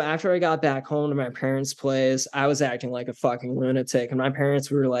 And so after I got back home to my parents' place, I was acting like a fucking lunatic. And my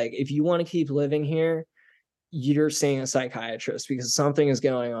parents were like, if you want to keep living here, you're seeing a psychiatrist because something is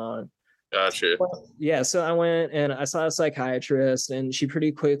going on. Gotcha. Yeah, so I went and I saw a psychiatrist, and she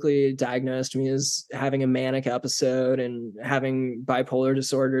pretty quickly diagnosed me as having a manic episode and having bipolar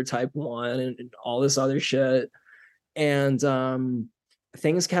disorder type 1 and all this other shit. And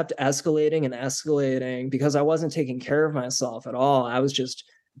things kept escalating and escalating because I wasn't taking care of myself at all. I was just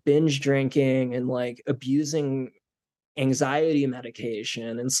binge drinking and like abusing anxiety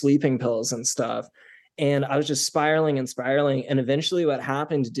medication and sleeping pills and stuff. And I was just spiraling and spiraling. And eventually, what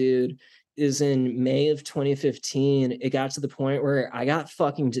happened, dude, is in May of 2015, it got to the point where I got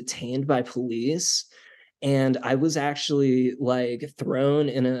fucking detained by police. And I was actually like thrown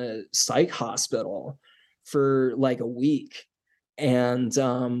in a psych hospital for like a week. And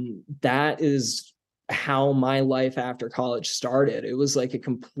that is how my life after college started. It was like a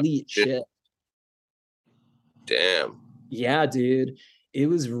complete shit. Damn. Yeah, dude. It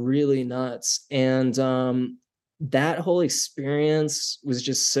was really nuts. And that whole experience was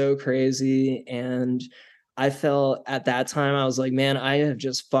just so crazy. And I felt at that time, I was like, man, I have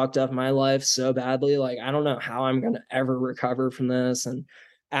just fucked up my life so badly. Like, I don't know how I'm going to ever recover from this. And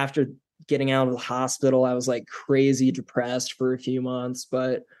after getting out of the hospital, I was like crazy depressed for a few months,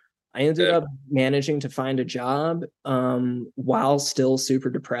 but I ended up managing to find a job while still super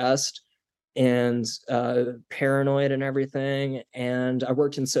depressed and paranoid and everything. And I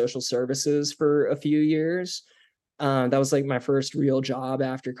worked in social services for a few years. That was like my first real job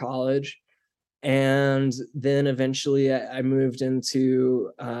after college. And then eventually I moved into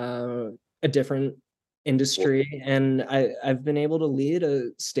a different industry, and I've been able to lead a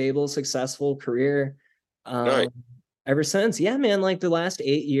stable, successful career Nice. ever since. Yeah, man, like the last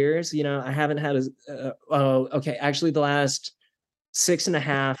 8 years, I haven't had actually the last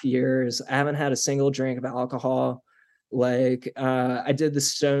 6.5 years, I haven't had a single drink of alcohol. Like I did the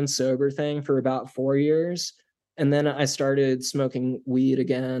stone sober thing for about 4 years, and then I started smoking weed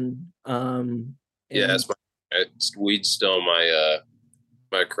again. Yeah, weed's still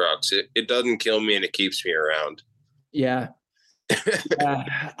my crux. It doesn't kill me and it keeps me around. Yeah.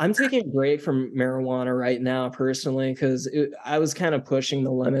 I'm taking a break from marijuana right now personally because I was kind of pushing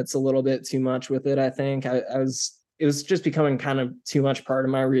the limits a little bit too much with it. I think it was just becoming kind of too much part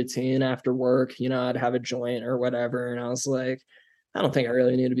of my routine after work. I'd have a joint or whatever, and I was like, I don't think I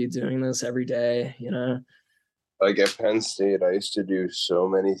really need to be doing this every day. Like at Penn State, I used to do so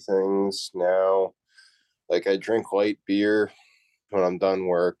many things. Now, like I drink light beer when I'm done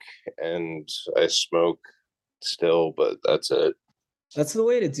work, and I smoke still, but that's it. That's the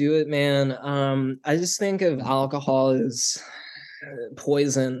way to do it, man. I just think of alcohol as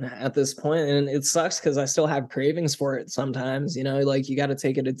poison at this point, and it sucks because I still have cravings for it sometimes. Like you got to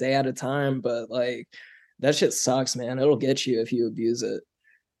take it a day at a time, but like that shit sucks, man. It'll get you if you abuse it.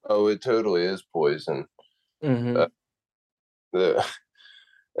 Oh, it totally is poison. Mm-hmm. The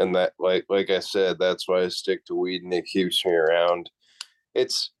and that, like I said, that's why I stick to weed, and it keeps me around.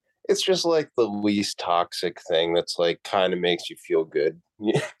 It's just like the least toxic thing that's like kind of makes you feel good.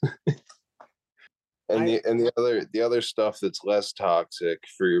 Yeah. And the other stuff that's less toxic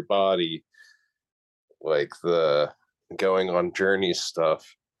for your body, like the going on journeys stuff,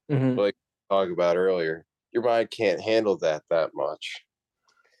 Mm-hmm. like talked about earlier, your body can't handle that much.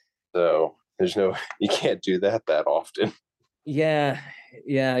 So you can't do that often. Yeah,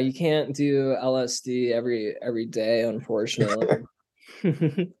 you can't do LSD every day, unfortunately.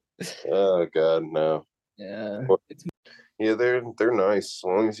 Oh God, no. Yeah. Yeah, they're nice as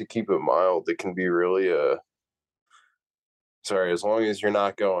long as you keep it mild. It can be really sorry, as long as you're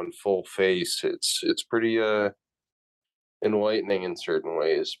not going full face, it's pretty enlightening in certain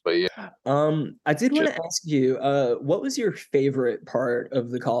ways. But yeah, I did want just to ask you, what was your favorite part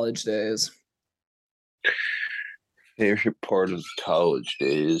of the college days? favorite part of college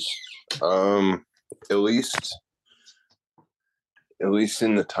days. Um, at least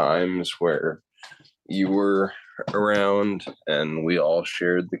in the times where you were around and we all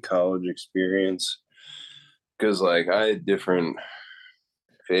shared the college experience. Because like I had different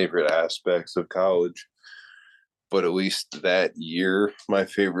favorite aspects of college, but at least that year, my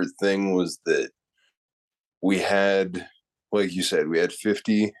favorite thing was that we had, like you said, we had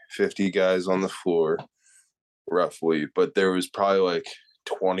 50 guys on the floor roughly, but there was probably like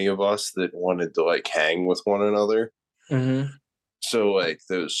 20 of us that wanted to like hang with one another. Mm-hmm. So like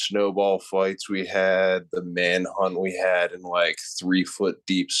those snowball fights we had, the manhunt we had in like 3 foot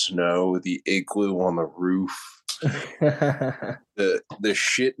deep snow, the igloo on the roof, the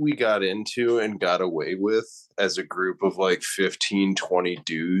shit we got into and got away with as a group of like 15, 20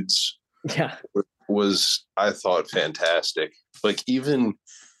 dudes Yeah. was, I thought, fantastic. Like even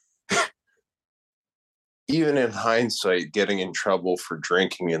in hindsight, getting in trouble for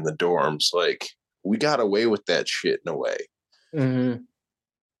drinking in the dorms, like we got away with that shit in a way. Mm-hmm.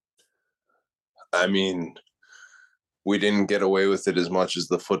 I mean, we didn't get away with it as much as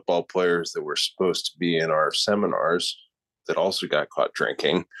the football players that were supposed to be in our seminars that also got caught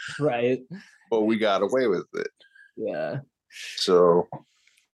drinking. Right. But we got away with it. Yeah. So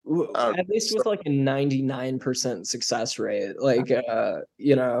at least with like a 99% success rate. Like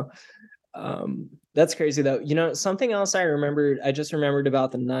that's crazy though. Something else I just remembered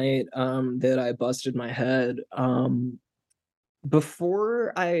about the night that I busted my head.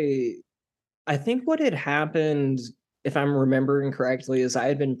 Before I think what had happened, if I'm remembering correctly, is I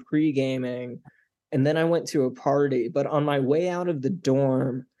had been pre-gaming and then I went to a party. But on my way out of the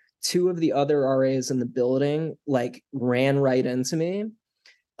dorm, two of the other RAs in the building like ran right into me.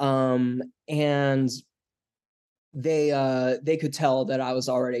 And they could tell that I was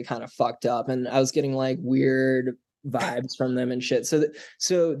already kind of fucked up and I was getting like weird vibes from them and shit.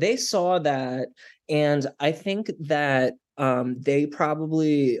 So they saw that, and I think that they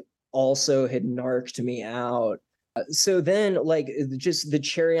probably also had narked me out. So then like just the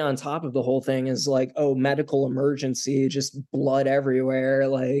cherry on top of the whole thing is like, oh, medical emergency, just blood everywhere,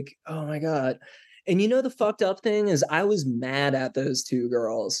 like, oh my God. And the fucked up thing is I was mad at those two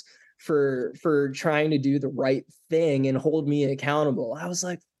girls for trying to do the right thing and hold me accountable. I was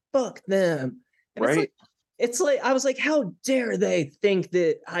like, fuck them. And right. It's like I was like, how dare they think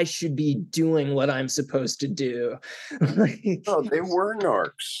that I should be doing what I'm supposed to do? No, they were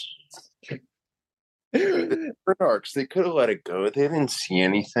narcs. They were narcs. They could have let it go. They didn't see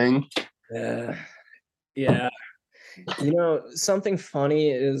anything. Yeah. Something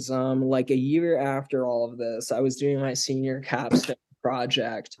funny is like a year after all of this, I was doing my senior capstone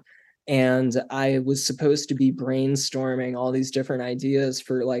project, and I was supposed to be brainstorming all these different ideas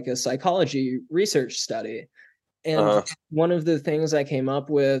for like a psychology research study. And one of the things I came up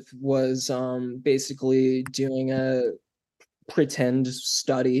with was basically doing a pretend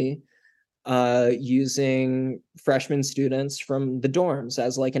study using freshman students from the dorms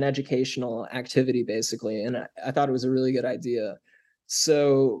as like an educational activity, basically. And I thought it was a really good idea.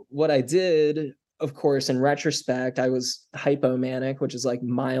 So what I did, of course, in retrospect, I was hypomanic, which is like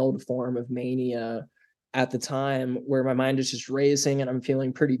mild form of mania at the time, where my mind is just racing and I'm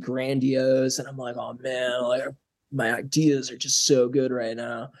feeling pretty grandiose. And I'm like, oh man, like my ideas are just so good right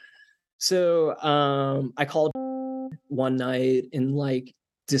now. So I called one night in like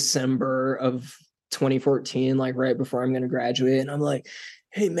December of 2014, like right before I'm going to graduate. And I'm like,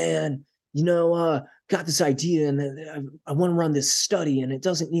 hey man, got this idea and I want to run this study and it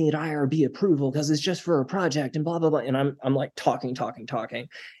doesn't need IRB approval because it's just for a project and blah, blah, blah. And I'm like talking.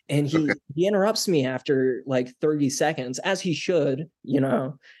 And he interrupts me after like 30 seconds, as he should,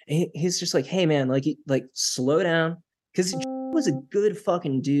 and he's just like, hey man, like slow down. Cause he was a good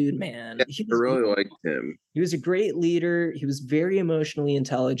fucking dude, man. Yeah, I really liked him. He was a great leader. He was very emotionally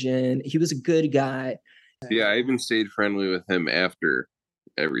intelligent. He was a good guy. Yeah, I even stayed friendly with him after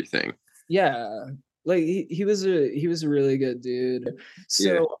everything. Yeah. Like he was a really good dude.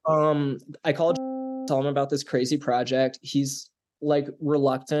 So I called, tell him about this crazy project. He's like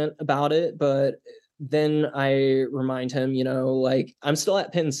reluctant about it, but then I remind him, like I'm still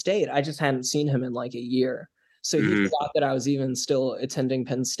at Penn State. I just hadn't seen him in like a year. So he thought that I was even still attending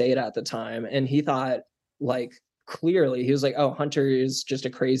Penn State at the time. And he thought, like, clearly, he was like, oh, Hunter is just a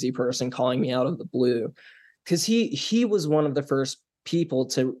crazy person calling me out of the blue. Because he was one of the first people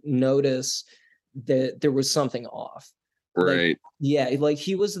to notice that there was something off. Right. Like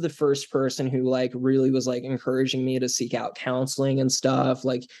he was the first person who like really was like encouraging me to seek out counseling and stuff.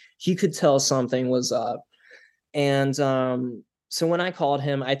 Like he could tell something was up. And so when I called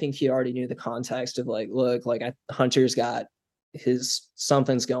him, I think he already knew the context of like, look, like Hunter's got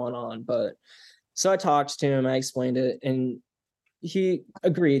something's going on. But so I talked to him, I explained it, and he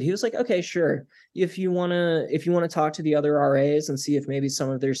agreed. He was like, okay, sure. If you want to talk to the other RAs and see if maybe some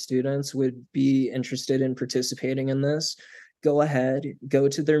of their students would be interested in participating in this, go ahead, go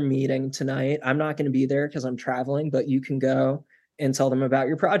to their meeting tonight. I'm not going to be there because I'm traveling, but you can go and tell them about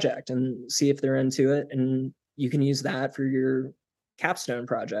your project and see if they're into it. And you can use that for your capstone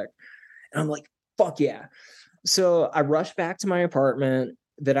project. And I'm like, fuck yeah. So I rushed back to my apartment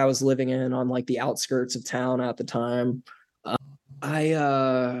that I was living in on like the outskirts of town at the time.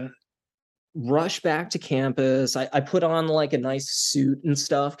 I rushed back to campus. I put on like a nice suit and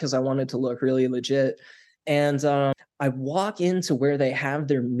stuff because I wanted to look really legit. And I walk into where they have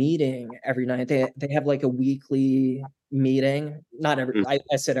their meeting every night. They have like a weekly meeting. Not every, I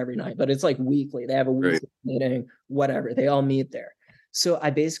said every night, but it's like weekly. They have a weekly meeting, whatever. They all meet there. So I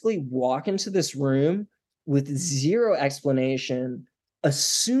basically walk into this room with zero explanation,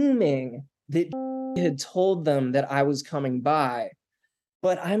 assuming that had told them that I was coming by.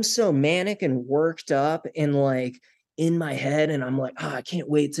 But I'm so manic and worked up and like in my head, and I'm like, I can't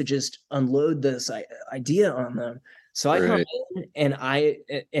wait to just unload this idea on them. So I come in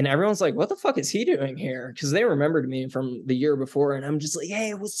and everyone's like, what the fuck is he doing here? Because they remembered me from the year before, and I'm just like,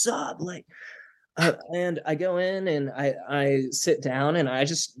 hey, what's up? Like, and I go in and I sit down and I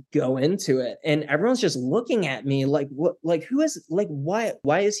just go into it, and everyone's just looking at me like, what? Like, who is like,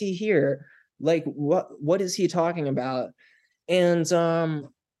 why is he here? Like, what is he talking about? And so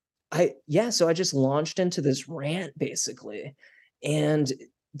I just launched into this rant basically. And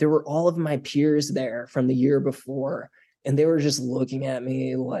there were all of my peers there from the year before, and they were just looking at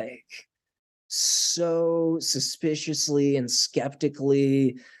me like so suspiciously and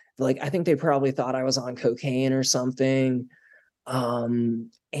skeptically. Like, I think they probably thought I was on cocaine or something. And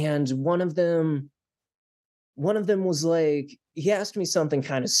one of them was like, he asked me something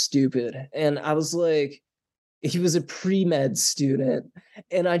kind of stupid. And I was like, he was a pre-med student.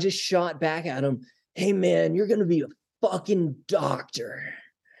 And I just shot back at him, hey man, you're going to be a fucking doctor.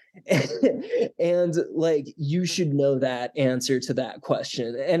 And like, you should know that answer to that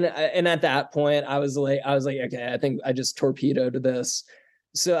question. And at that point I was like, okay, I think I just torpedoed this.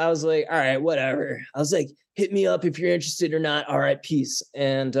 So I was like, all right, whatever. I was like, hit me up if you're interested or not. All right, peace.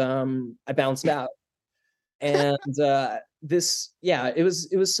 And I bounced out. And it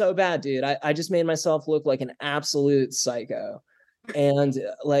was so bad, dude. I just made myself look like an absolute psycho. And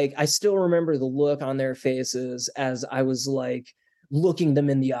like, I still remember the look on their faces as I was like looking them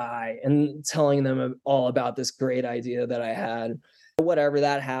in the eye and telling them all about this great idea that I had. Whatever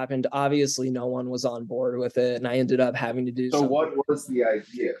that happened, obviously no one was on board with it, and I ended up having to do something. So what was the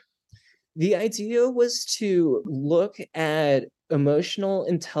idea? The idea was to look at emotional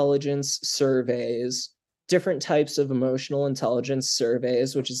intelligence surveys, different types of emotional intelligence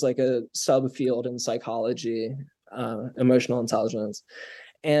surveys, which is like a subfield in psychology, emotional intelligence,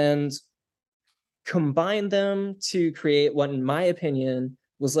 and combine them to create what, in my opinion,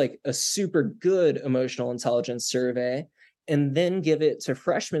 was like a super good emotional intelligence survey, and then give it to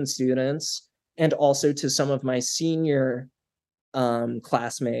freshman students and also to some of my senior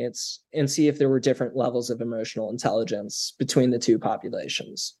classmates and see if there were different levels of emotional intelligence between the two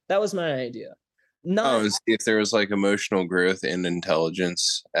populations. That was my idea. See if there was like emotional growth and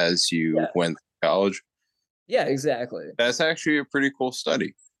intelligence as you went to college. Yeah, exactly. That's actually a pretty cool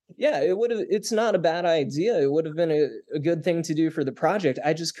study. Yeah, it's not a bad idea. It would have been a good thing to do for the project.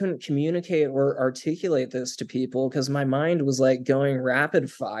 I just couldn't communicate or articulate this to people because my mind was like going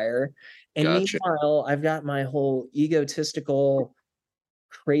rapid fire. And Gotcha. meanwhile, I've got my whole egotistical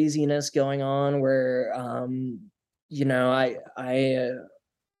craziness going on where I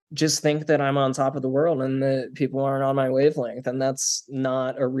just think that I'm on top of the world and that people aren't on my wavelength, and that's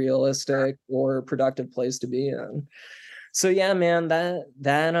not a realistic or productive place to be in. So yeah, man,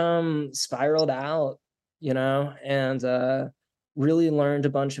 that spiraled out, and really learned a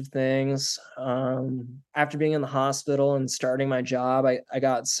bunch of things. After being in the hospital and starting my job, I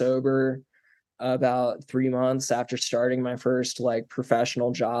got sober about 3 months after starting my first like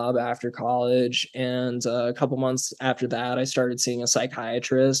professional job after college, and a couple months after that I started seeing a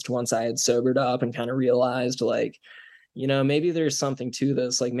psychiatrist once I had sobered up and kind of realized like, maybe there's something to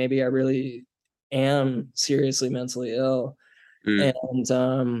this, like maybe I really am seriously mentally ill.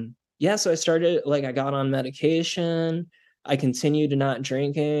 And yeah, so I got on medication. I continued to not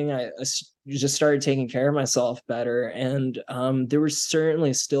drinking. I just started taking care of myself better. And there were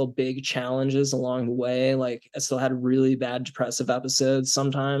certainly still big challenges along the way. Like I still had really bad depressive episodes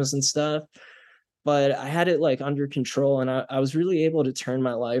sometimes and stuff, but I had it like under control, and I was really able to turn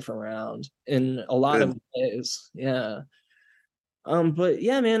my life around in a lot of ways. Yeah. But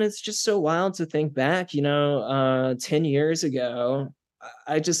yeah, man, it's just so wild to think back, 10 years ago.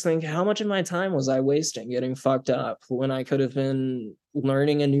 I just think, how much of my time was I wasting getting fucked up when I could have been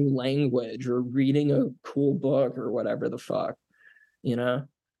learning a new language or reading a cool book or whatever the fuck, you know?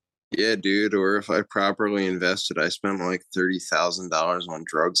 Yeah, dude. Or if I properly invested, I spent like $30,000 on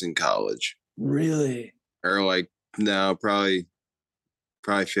drugs in college. Really? Or like no, probably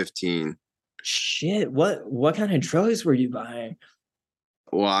 15. Shit, what kind of drugs were you buying?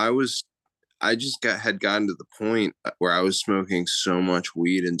 Well, I just had gotten to the point where I was smoking so much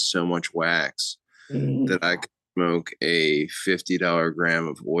weed and so much wax that I could smoke a $50 gram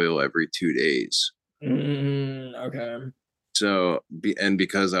of oil every 2 days. Okay. So, and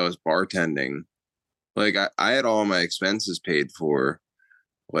because I was bartending, like I had all my expenses paid for,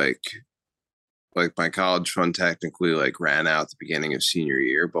 like my college fund technically like ran out at the beginning of senior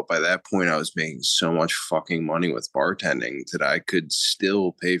year, but by that point I was making so much fucking money with bartending that I could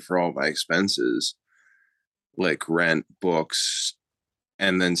still pay for all my expenses, like rent, books,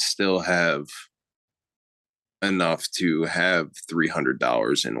 and then still have enough to have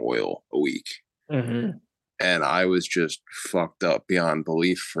 $300 in oil a week. And I was just fucked up beyond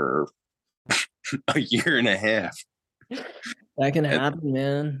belief for a year and a half. That can happen,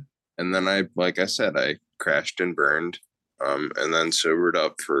 man. And then like I said, I crashed and burned, and then sobered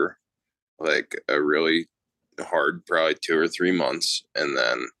up for like a really hard, probably 2 or 3 months, and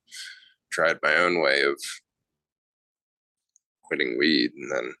then tried my own way of quitting weed,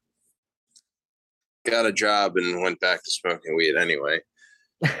 and then got a job and went back to smoking weed anyway.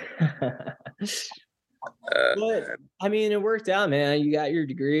 But I mean, it worked out, man. You got your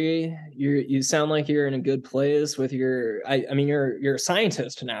degree. You sound like you're in a good place with your. I mean, you're a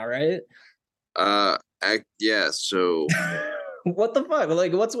scientist now, right? Yeah. So. What the fuck?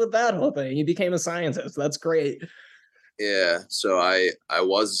 Like, what's with that whole thing? You became a scientist. That's great. Yeah. So I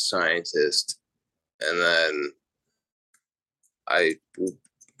was a scientist, and then I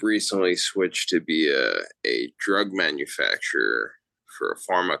recently switched to be a drug manufacturer for a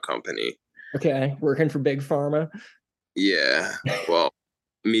pharma company. Okay, working for big pharma. Yeah, well,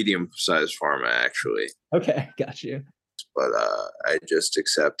 medium-sized pharma actually. Okay, got you. But I just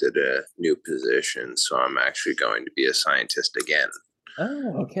accepted a new position, so I'm actually going to be a scientist again.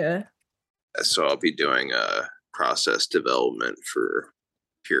 Oh, okay. So I'll be doing process development for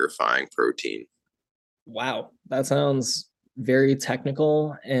purifying protein. Wow, that sounds very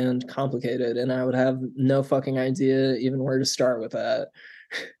technical and complicated, and I would have no fucking idea even where to start with that.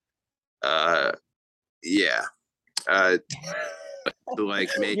 Yeah. Like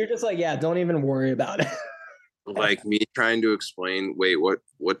you're just like, yeah, don't even worry about it. Like me trying to explain, wait,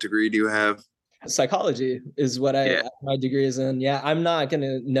 what degree do you have? Psychology is what my degree is in. Yeah, I'm not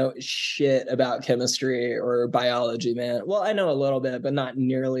gonna know shit about chemistry or biology, man. Well, I know a little bit, but not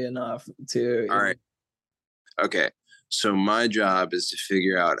nearly enough to. All right. Okay. So my job is to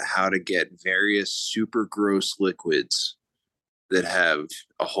figure out how to get various super gross liquids that have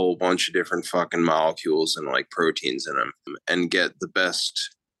a whole bunch of different fucking molecules and like proteins in them, and get the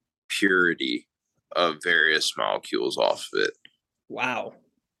best purity of various molecules off of it. Wow.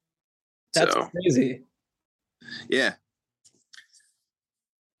 That's crazy. Yeah.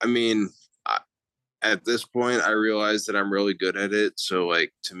 I mean, at this point, I realize that I'm really good at it. So,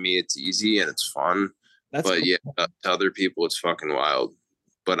 like, to me, it's easy and it's fun. But cool. Yeah, to other people, it's fucking wild.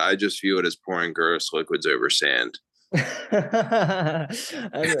 but I just view it as pouring gross liquids over sand. I'm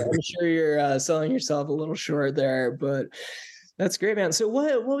sure you're selling yourself a little short there, but that's great, man. So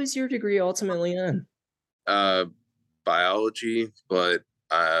what was your degree ultimately in? Biology, but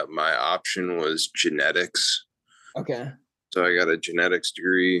my option was genetics. Okay. So I got a genetics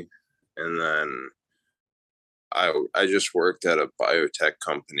degree, and then I just worked at a biotech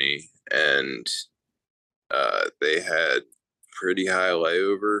company, and they had pretty high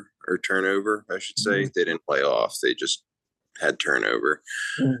layover or turnover, I should say. They didn't lay off; they just had turnover,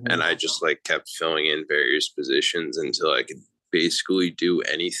 and I just like kept filling in various positions until I could basically do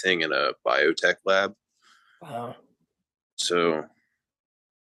anything in a biotech lab. Wow. So,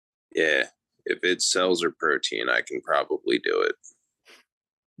 yeah, if it's cells or protein, I can probably do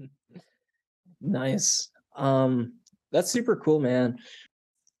it. Nice. That's super cool, man.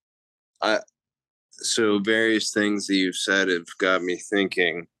 So various things that you've said have got me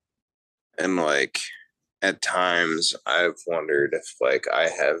thinking, and like at times I've wondered if like I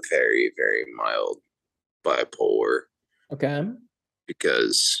have very, very mild bipolar. Okay.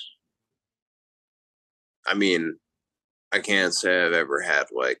 Because I mean, I can't say I've ever had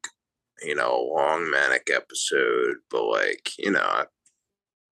like, a long manic episode, but like,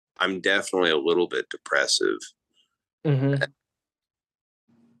 I'm definitely a little bit depressive. Mm-hmm.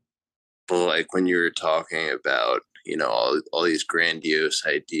 But like when you were talking about, all these grandiose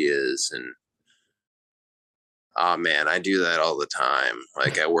ideas, and oh man, I do that all the time.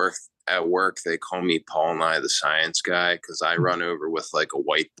 Like at work, they call me Paul Nye the Science Guy because I run over with like a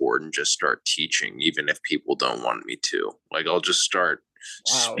whiteboard and just start teaching, even if people don't want me to. Like I'll just start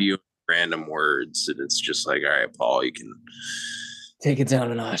spewing random words, and it's just like, all right, Paul, you can take it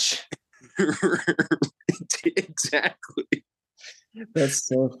down a notch. Exactly. That's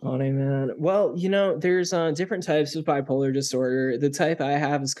so funny, man. Well, there's different types of bipolar disorder. The type I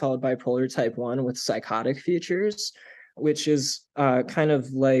have is called bipolar type 1 with psychotic features, which is kind of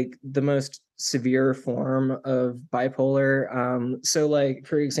like the most severe form of bipolar. So like,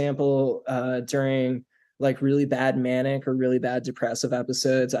 for example, during like really bad manic or really bad depressive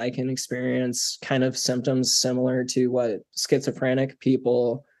episodes, I can experience kind of symptoms similar to what schizophrenic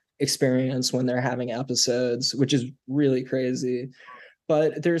people experience when they're having episodes, which is really crazy.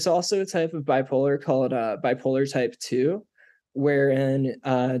 But there's also a type of bipolar called bipolar type 2, wherein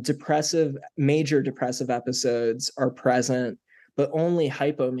major depressive episodes are present, but only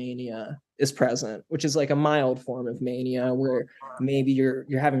hypomania is present, which is like a mild form of mania where maybe you're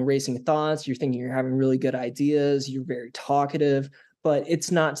having racing thoughts, you're thinking you're having really good ideas, you're very talkative, but it's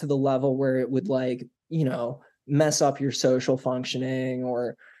not to the level where it would like, mess up your social functioning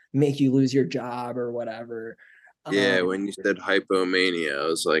or make you lose your job or whatever. Yeah, when you said hypomania, I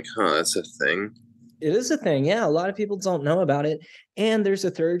was like, huh, that's a thing. It is a thing. Yeah, a lot of people don't know about it. And there's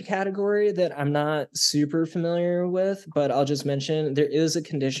a third category that I'm not super familiar with, but I'll just mention there is a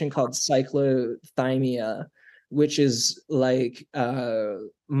condition called cyclothymia, which is like a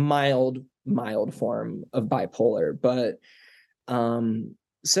mild form of bipolar. But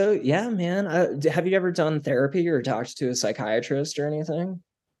so yeah, man, have you ever done therapy or talked to a psychiatrist or anything?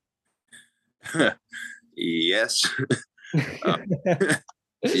 Yes.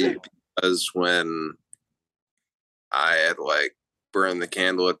 Because when I had like burned the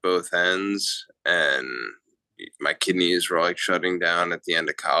candle at both ends, and my kidneys were like shutting down at the end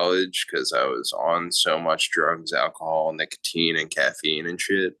of college because I was on so much drugs, alcohol, nicotine, and caffeine and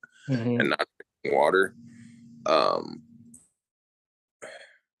shit, and not drinking water.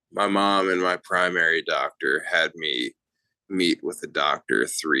 My mom and my primary doctor had me meet with the doctor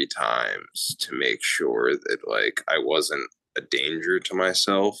 3 times to make sure that like I wasn't a danger to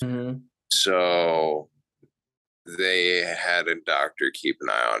myself. So they had a doctor keep an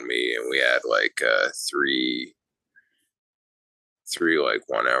eye on me, and we had like three like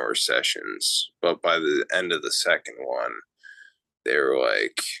 1-hour sessions. But by the end of the second one, they were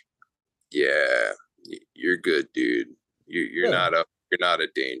like, yeah, you're good, dude. You're not a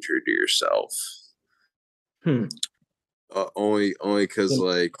danger to yourself. Only because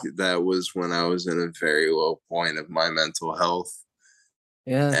like that was when I was in a very low point of my mental health.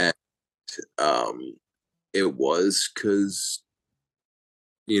 Yeah. And it was because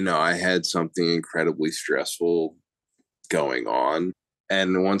I had something incredibly stressful going on,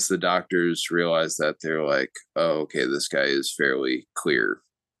 and once the doctors realized that, they're like, oh, okay, this guy is fairly clear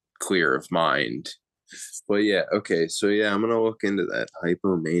of mind. But yeah, okay, so yeah, I'm gonna look into that.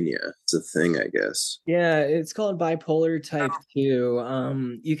 Hypomania, it's a thing, I guess. Yeah, it's called bipolar type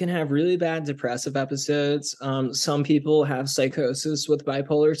 2. You can have really bad depressive episodes. Some people have psychosis with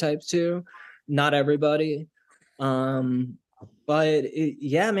bipolar type 2, not everybody. But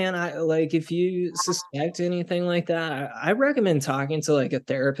yeah, man, I like if you suspect anything like that, I recommend talking to like a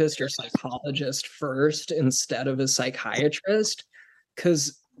therapist or psychologist first instead of a psychiatrist,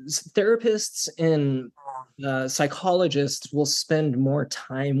 because therapists and psychologists will spend more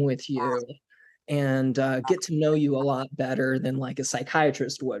time with you and get to know you a lot better than like a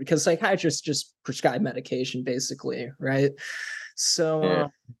psychiatrist would, because psychiatrists just prescribe medication basically, right? So Yeah.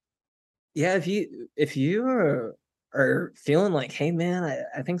 yeah, if you are feeling like, hey man,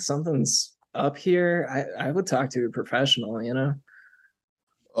 I think something's up here, I would talk to a professional, you know?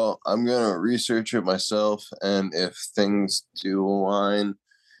 Well, I'm gonna research it myself, and if things do align,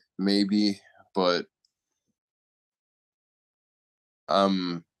 maybe. But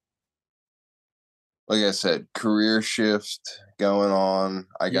um, like I said, career shift going on.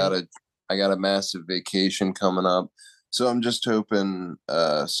 Yeah. I got a massive vacation coming up, so I'm just hoping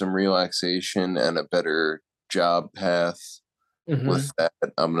some relaxation and a better job path. Hmm. With that,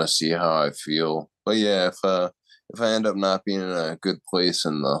 I'm gonna see how I feel. But yeah, if I end up not being in a good place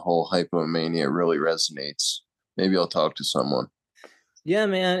and the whole hypomania really resonates, maybe I'll talk to someone. Yeah,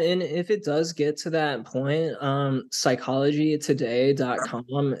 man. And if it does get to that point,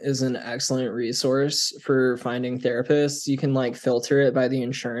 psychologytoday.com is an excellent resource for finding therapists. You can like filter it by the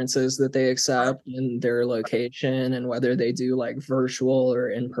insurances that they accept and their location and whether they do like virtual or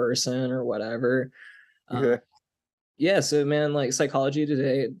in person or whatever. Uh, Okay. yeah, so man, like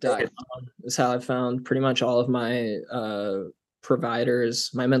psychologytoday.com is how I found pretty much all of my providers,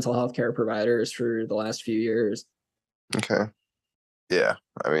 my mental health care providers for the last few years. Okay. Yeah.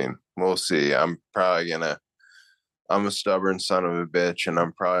 I mean, we'll see. I'm a stubborn son of a bitch and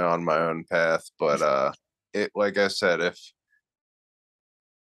I'm probably on my own path, but it like I said,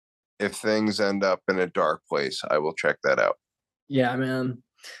 if things end up in a dark place, I will check that out. Yeah, man.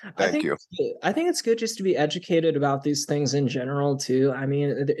 I Thank think you. I think it's good just to be educated about these things in general too. I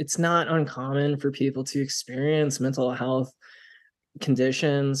mean, it's not uncommon for people to experience mental health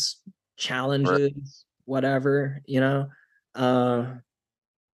conditions, Right. challenges, whatever, you know. Uh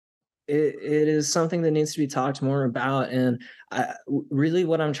it is something that needs to be talked more about, and really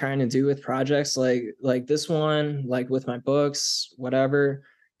what I'm trying to do with projects like this one, like with my books, whatever,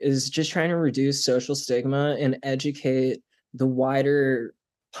 is just trying to reduce social stigma and educate the wider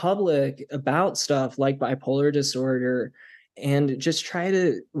public about stuff like bipolar disorder, and just try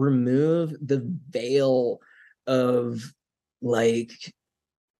to remove the veil of like,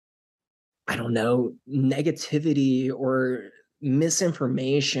 I don't know, negativity or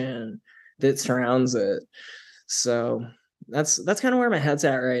misinformation that surrounds it. So that's kind of where my head's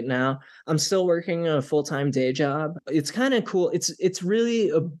at right now. I'm still working a full-time day job. It's kind of cool. It's really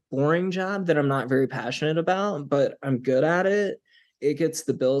a boring job that I'm not very passionate about, but I'm good at it. It gets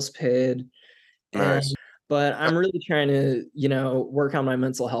the bills paid. And Nice. but I'm really trying to, work on my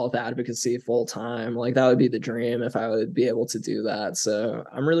mental health advocacy full time. Like that would be the dream if I would be able to do that. So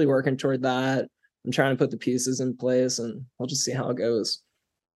I'm really working toward that. I'm trying to put the pieces in place and we'll just see how it goes.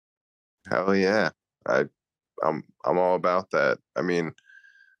 Hell yeah. I I'm all about that. I mean,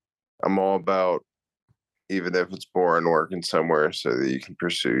 I'm all about even if it's boring working somewhere so that you can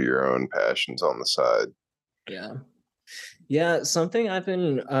pursue your own passions on the side. Yeah. Yeah, something I've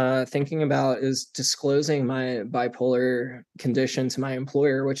been thinking about is disclosing my bipolar condition to my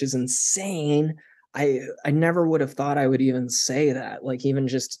employer, which is insane. I never would have thought I would even say that, like even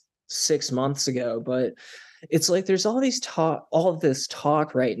just 6 months ago. But it's like there's all of this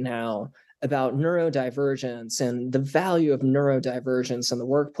talk right now about neurodivergence and the value of neurodivergence in the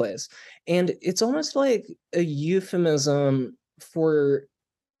workplace. And it's almost like a euphemism for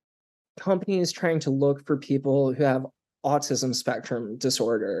companies trying to look for people who have autism spectrum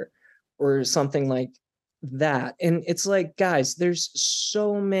disorder or something like that. And it's like, guys, there's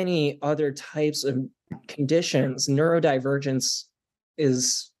so many other types of conditions. Neurodivergence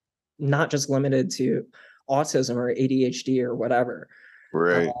is not just limited to autism or ADHD or whatever.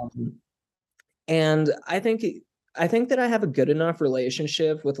 Right. Um, and I think that I have a good enough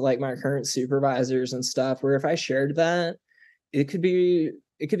relationship with like my current supervisors and stuff where if I shared that, it could be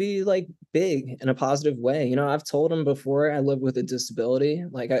it could be like big in a positive way. I've told them before I live with a disability.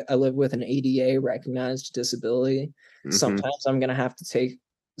 Like I live with an ADA recognized disability. Hmm. Sometimes I'm gonna have to take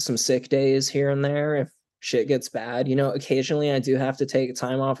some sick days here and there if shit gets bad. Occasionally I do have to take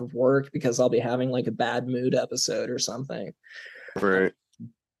time off of work because I'll be having like a bad mood episode or something. Right.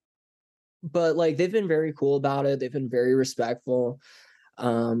 But like they've been very cool about it. They've been very respectful,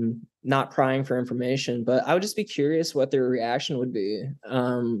 not prying for information, but I would just be curious what their reaction would be,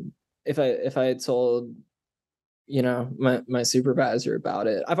 if I had told my supervisor about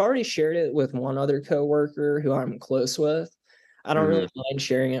it. I've already shared it with one other coworker who I'm close with, I don't really mind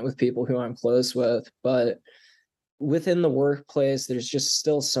sharing it with people who I'm close with, but within the workplace, there's just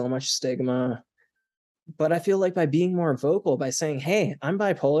still so much stigma. But I feel like by being more vocal, by saying, hey, I'm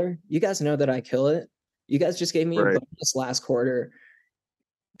bipolar, you guys know that I kill it. You guys just gave me a bonus last quarter.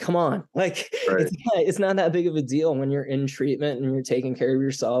 Come on. Like, it's not that big of a deal when you're in treatment and you're taking care of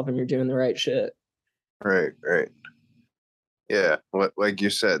yourself and you're doing the right shit. Right. Yeah, like you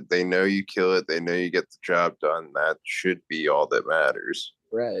said, they know you kill it. They know you get the job done. That should be all that matters.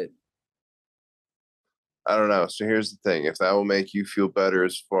 Right. I don't know. So here's the thing. If that will make you feel better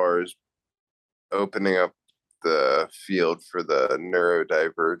as far as opening up the field for the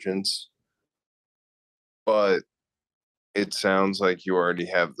neurodivergence, but it sounds like you already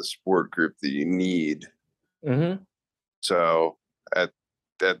have the support group that you need. So at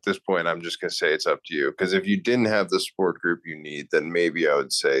this point, I'm just going to say it's up to you. Because if you didn't have the support group you need, then maybe I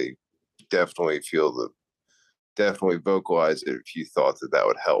would say definitely vocalize it if you thought that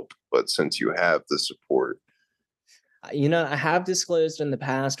would help. But since you have the support. I have disclosed in the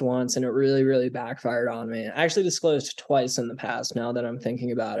past once, and it really, really backfired on me. I actually disclosed twice in the past, now that I'm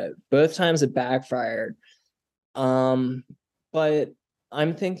thinking about it. Both times it backfired. But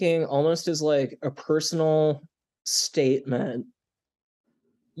I'm thinking almost as like a personal statement,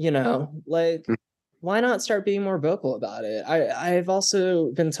 like, why not start being more vocal about it? I've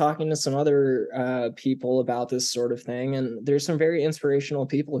also been talking to some other people about this sort of thing, and there's some very inspirational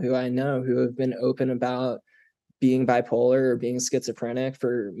people who I know who have been open about being bipolar or being schizophrenic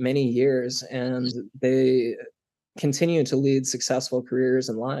for many years, and they continue to lead successful careers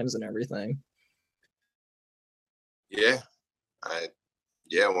and lives and everything. Yeah.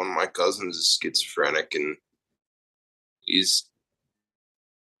 One of my cousins is schizophrenic, and I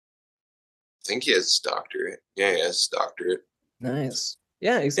think he has his doctorate. Yeah, he has his doctorate. Nice.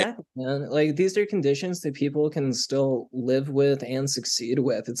 Yeah, exactly, man. Like, these are conditions that people can still live with and succeed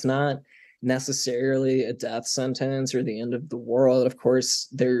with. It's not necessarily a death sentence or the end of the world. Of course,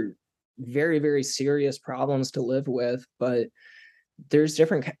 they're very, very serious problems to live with, but there's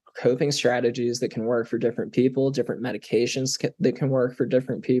different coping strategies that can work for different people, different medications that can work for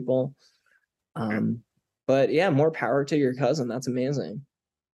different people. But yeah, more power to your cousin. That's amazing.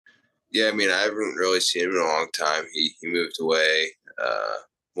 Yeah, I mean, I haven't really seen him in a long time. He moved away,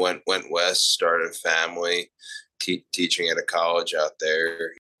 went west, started a family, teaching at a college out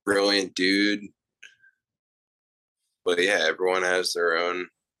there. Brilliant dude. But yeah, everyone has their own,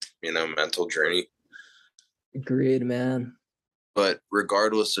 mental journey. Agreed, man. But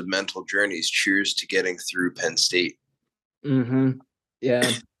regardless of mental journeys, cheers to getting through Penn State.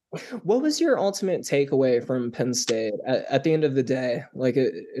 Yeah. What was your ultimate takeaway from Penn State at the end of the day? Like,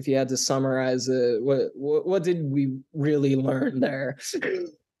 if you had to summarize it, what did we really learn there?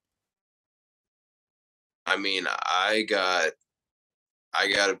 I mean, I got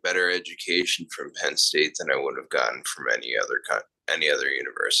a better education from Penn State than I would have gotten from any other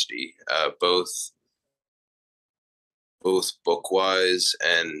university. Both book-wise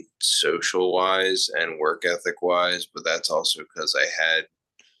and social-wise and work ethic-wise, but that's also because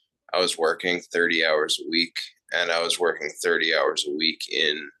I was working 30 hours a week, and I was working 30 hours a week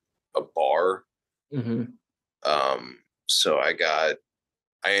in a bar. So I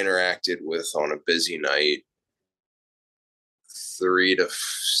interacted with, on a busy night, 300 to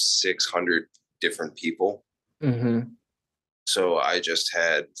 600 different people. So I just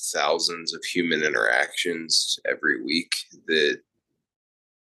had thousands of human interactions every week that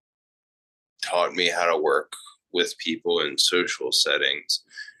taught me how to work with people in social settings.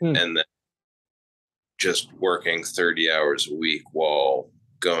 And then just working 30 hours a week while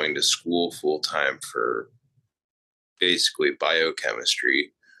going to school full time for basically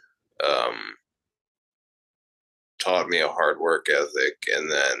biochemistry taught me a hard work ethic.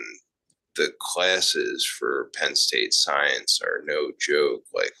 And then the classes for Penn State science are no joke.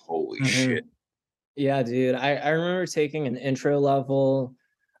 Like, holy shit. Yeah, dude. I remember taking an intro level.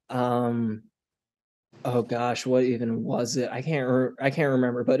 Oh gosh, what even was it? I can't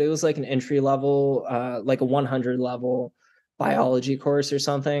remember, but it was like an entry level, like a 100 level biology course or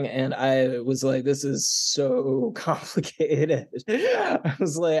something, and I was like, this is so complicated. I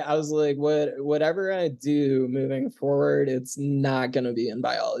was like, whatever I do moving forward, it's not gonna be in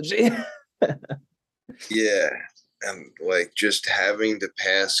biology. Yeah. And like just having to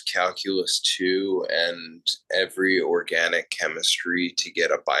pass calculus 2 and every organic chemistry to get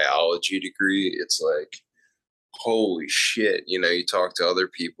a biology degree, it's like, holy shit. You talk to other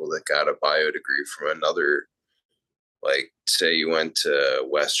people that got a bio degree from another, like, say you went to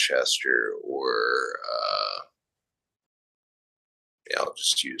Westchester or I'll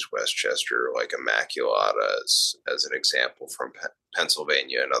just use Westchester, like Immaculata as an example from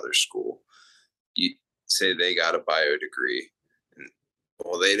Pennsylvania, another school. You say they got a bio degree. And,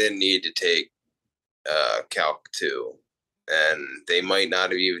 well, they didn't need to take Calc 2. And they might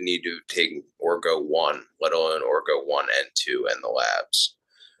not have even need to take Orgo 1, let alone Orgo 1 and 2 and the labs.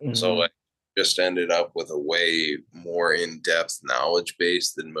 Mm-hmm. So like, just ended up with a way more in-depth knowledge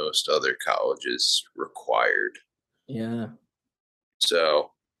base than most other colleges required. Yeah.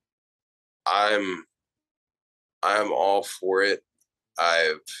 So I'm all for it.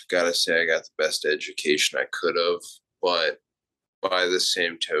 I've got to say I got the best education I could have, but by the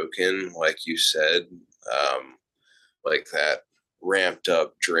same token, like you said, like that ramped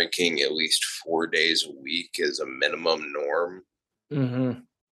up drinking at least 4 days a week is a minimum norm. Mm-hmm.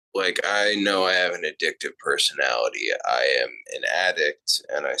 Like, I know I have an addictive personality. I am an addict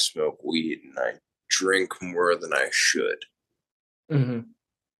and I smoke weed and I drink more than I should. Mm-hmm.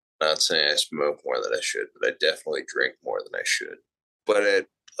 Not saying I smoke more than I should, but I definitely drink more than I should. But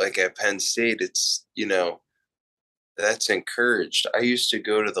at Penn State, it's, that's encouraged. I used to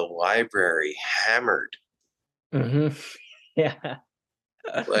go to the library hammered. Mm-hmm. Yeah.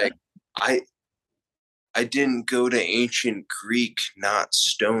 Like, I didn't go to ancient Greek not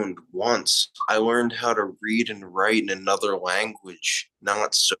stoned once. I learned how to read and write in another language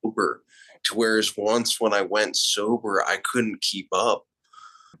not sober. To whereas once when I went sober, I couldn't keep up.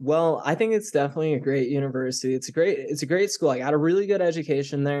 Well, I think it's definitely a great university. It's a great school. I got a really good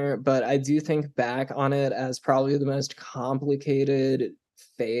education there, but I do think back on it as probably the most complicated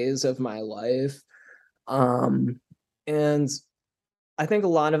phase of my life. And I think a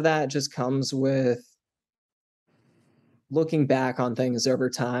lot of that just comes with looking back on things over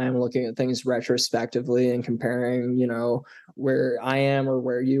time, looking at things retrospectively and comparing, where I am or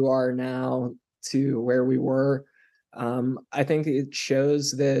where you are now to where we were. I think it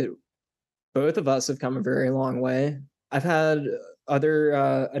shows that both of us have come a very long way. I've had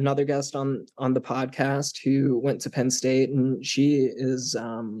another guest on the podcast who went to Penn State, and she is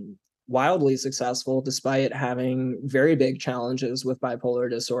wildly successful despite having very big challenges with bipolar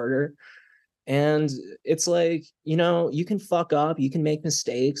disorder. And it's like, you can fuck up, you can make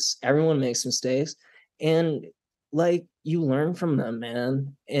mistakes. Everyone makes mistakes. And like, you learn from them,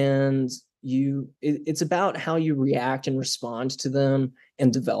 man. And it's about how you react and respond to them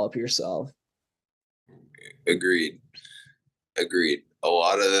and develop yourself. Agreed. A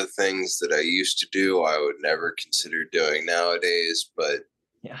lot of the things that I used to do, I would never consider doing nowadays. But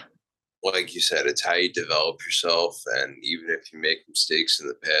yeah, like you said, it's how you develop yourself. And even if you make mistakes in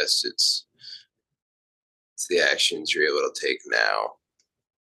the past, it's the actions you're able to take now.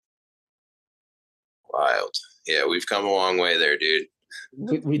 Wild. Yeah, we've come a long way there, dude.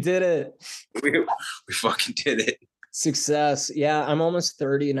 We did it. we fucking did it. Success. Yeah, I'm almost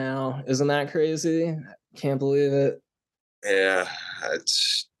 30 now. Isn't that crazy? Can't believe it. Yeah, it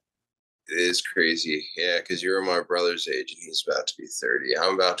is crazy. Yeah, because you're my brother's age and he's about to be 30.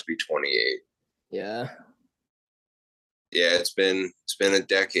 I'm about to be 28. Yeah. Yeah, it's been a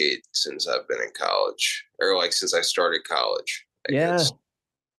decade since I've been in college, or like since I started college. I guess.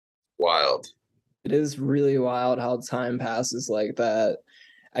 Wild. It is really wild how time passes like that.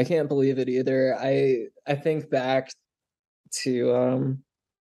 I can't believe it either. I think back to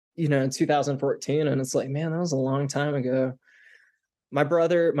 2014, and it's like, man, that was a long time ago.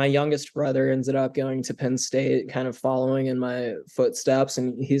 My youngest brother, ended up going to Penn State, kind of following in my footsteps,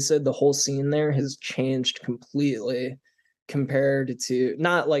 and he said the whole scene there has changed completely compared to,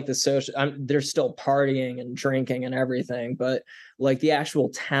 not like the social, they're still partying and drinking and everything, but like the actual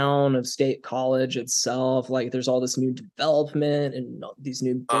town of State College itself, like there's all this new development and these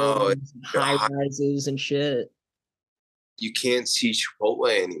new buildings and high rises and shit. You can't see Chipotle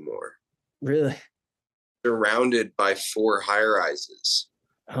anymore. Really? Surrounded by 4 high rises.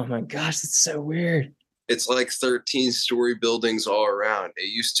 Oh my gosh, it's so weird. It's like 13-story buildings all around.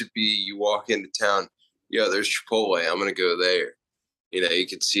 It used to be you walk into town, yeah, there's Chipotle, I'm going to go there. You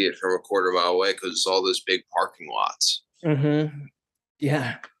could see it from a quarter mile away because it's all those big parking lots. Mm-hmm.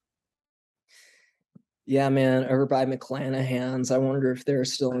 Yeah. Yeah, man, over by McClanahan's. I wonder if they're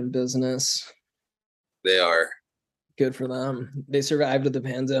still in business. They are. Good for them. They survived the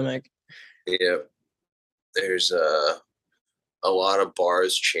pandemic. Yeah. There's a lot of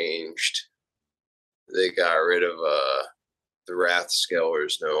bars changed. They got rid of the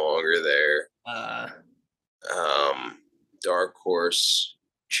Rathskeller's no longer there. Dark Horse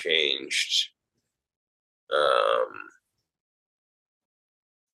changed.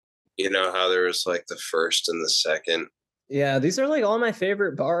 You know how there was like the first and the second? Yeah, these are like all my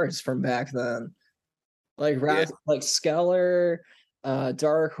favorite bars from back then. Like Skeller,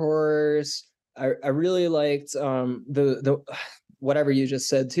 Dark Horse. I really liked the whatever you just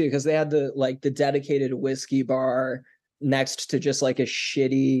said too, because they had the dedicated whiskey bar next to just like a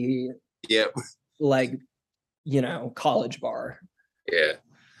shitty like college bar. Yeah.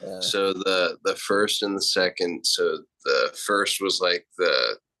 So the first and the second, so the first was like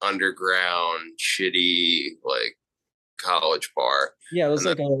the underground shitty like college bar. Yeah, it was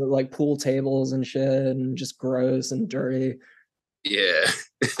like pool tables and shit and just gross and dirty. Yeah.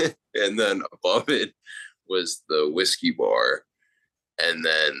 And then above it was the whiskey bar. And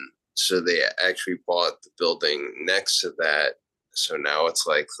then so they actually bought the building next to that. So now it's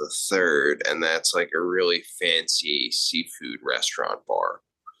like the third, and that's like a really fancy seafood restaurant bar.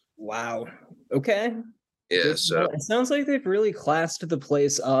 Wow. Okay. Yeah. So it sounds like they've really classed the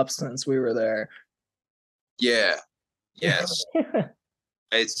place up since we were there. Yeah. Yes.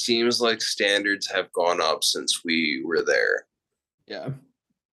 It seems like standards have gone up since we were there. Yeah.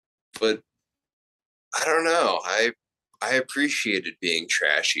 But I don't know. I appreciated being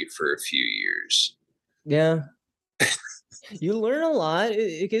trashy for a few years. Yeah. You learn a lot.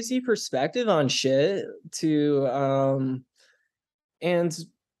 It gives you perspective on shit and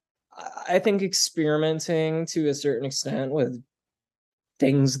I think experimenting to a certain extent with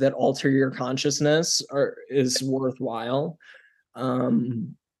things that alter your consciousness is worthwhile.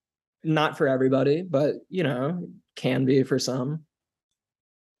 Not for everybody, but can be for some.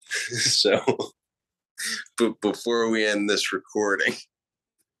 So, but before we end this recording,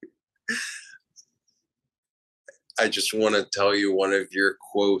 I just want to tell you one of your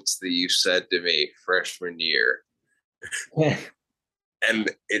quotes that you said to me freshman year.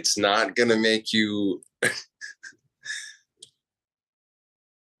 And it's not going to make you,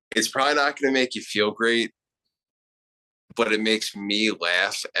 it's probably not going to make you feel great, but it makes me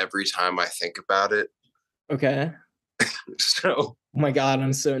laugh every time I think about it. Okay. So. Oh my God,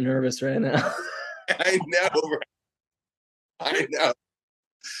 I'm so nervous right now. I know. I know.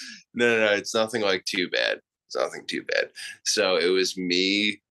 No, it's nothing like too bad. It's nothing too bad. So it was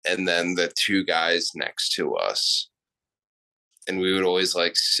me and then the two guys next to us. And we would always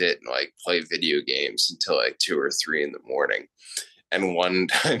like sit and like play video games until like 2 or 3 in the morning. And one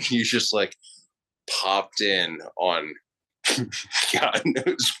time you just like popped in on God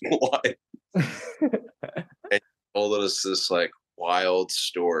knows what. And told us this like wild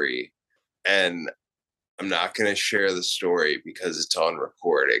story. And I'm not going to share the story because it's on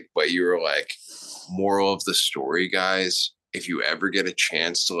recording, but you were like, moral of the story, guys, if you ever get a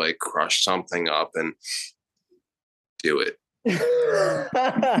chance to like crush something up and do it.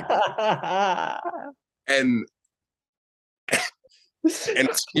 and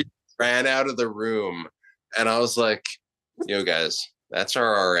he ran out of the room and I was like, guys, that's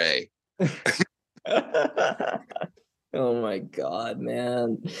our RA. Oh my God,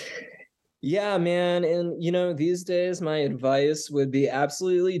 man. Yeah, man. And, these days, my advice would be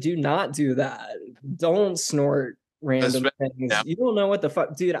absolutely do not do that. Don't snort random things. You don't know what the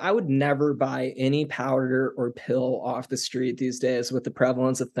fuck. Dude, I would never buy any powder or pill off the street these days with the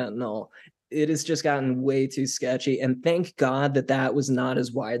prevalence of fentanyl. It has just gotten way too sketchy. And thank God that was not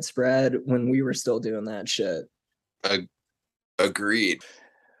as widespread when we were still doing that shit. Agreed.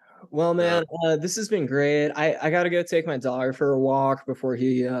 Well, man, this has been great. I got to go take my dog for a walk before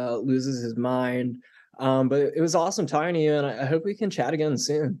he loses his mind. But it was awesome talking to you, and I hope we can chat again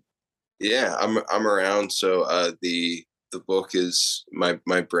soon. Yeah, I'm around. So the book is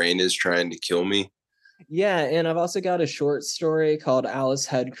my brain is trying to kill me. Yeah, and I've also got a short story called Alice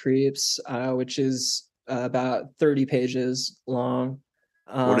Head Creeps, which is about 30 pages long.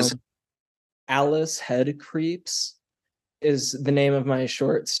 What is it? Alice Head Creeps is the name of my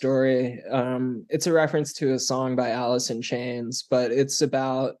short story. It's a reference to a song by Alice in Chains, but it's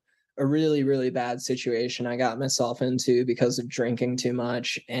about a really, really bad situation I got myself into because of drinking too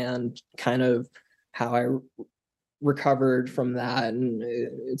much and kind of how I recovered from that. And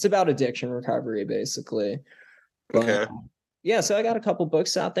it's about addiction recovery, basically. Okay. But, yeah, so I got a couple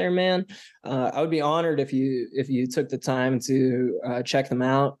books out there, man. I would be honored if you took the time to check them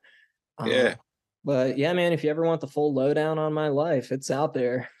out. Yeah. But yeah, man, if you ever want the full lowdown on my life, it's out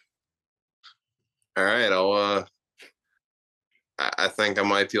there. All right. I think I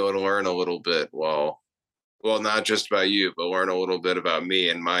might be able to learn a little bit. Well, not just about you, but learn a little bit about me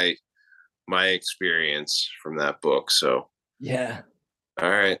and my experience from that book. So yeah.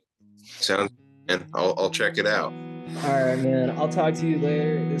 All right. Sounds good. I'll check it out. All right, man. I'll talk to you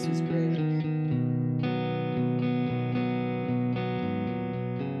later. This was great.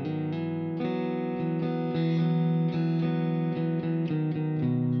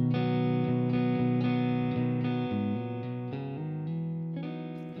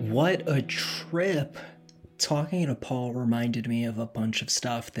 What a trip! Talking to Paul reminded me of a bunch of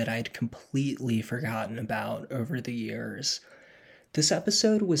stuff that I'd completely forgotten about over the years. This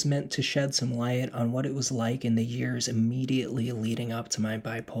episode was meant to shed some light on what it was like in the years immediately leading up to my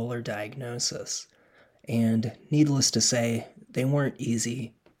bipolar diagnosis. And needless to say, they weren't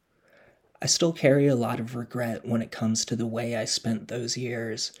easy. I still carry a lot of regret when it comes to the way I spent those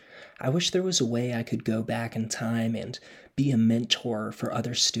years. I wish there was a way I could go back in time and be a mentor for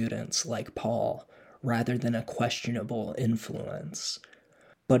other students like Paul, rather than a questionable influence.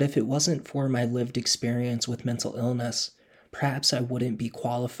 But if it wasn't for my lived experience with mental illness, perhaps I wouldn't be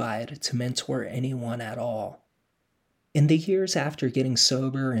qualified to mentor anyone at all. In the years after getting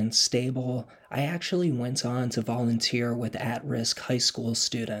sober and stable, I actually went on to volunteer with at-risk high school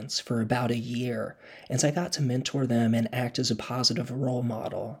students for about a year, as I got to mentor them and act as a positive role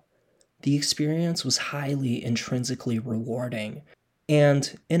model. The experience was highly intrinsically rewarding,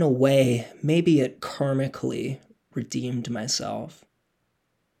 and in a way, maybe it karmically redeemed myself.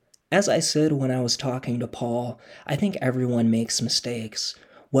 As I said when I was talking to Paul, I think everyone makes mistakes.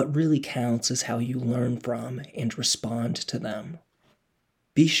 What really counts is how you learn from and respond to them.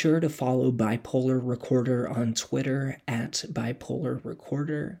 Be sure to follow Bipolar Recorder on Twitter at Bipolar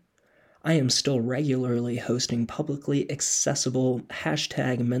Recorder. I am still regularly hosting publicly accessible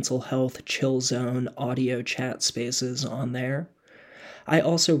 #mental health chill zone audio chat spaces on there. I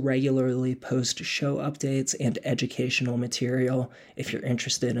also regularly post show updates and educational material if you're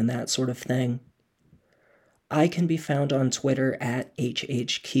interested in that sort of thing. I can be found on Twitter at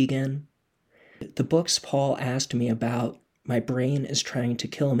HHKeegan. The books Paul asked me about, My Brain is Trying to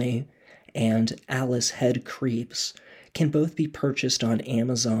Kill Me, and Alice Head Creeps, can both be purchased on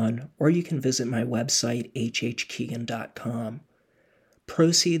Amazon, or you can visit my website, hhkeegan.com.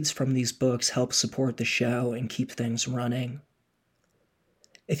 Proceeds from these books help support the show and keep things running.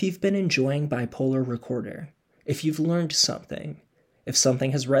 If you've been enjoying Bipolar Recorder, if you've learned something, if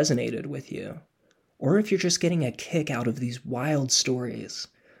something has resonated with you, or if you're just getting a kick out of these wild stories,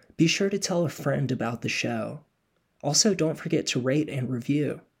 be sure to tell a friend about the show. Also, don't forget to rate and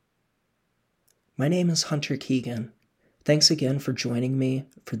review. My name is Hunter Keegan. Thanks again for joining me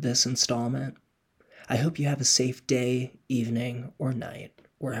for this installment. I hope you have a safe day, evening, or night,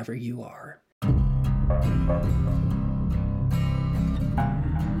 wherever you are.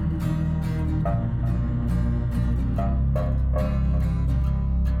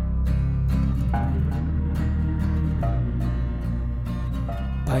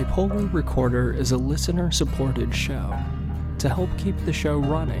 Bipolar Recorder is a listener-supported show. To help keep the show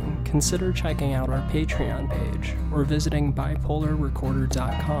running, consider checking out our Patreon page or visiting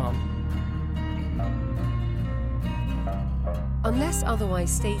bipolarrecorder.com. Unless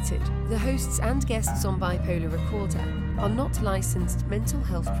otherwise stated, the hosts and guests on Bipolar Recorder are not licensed mental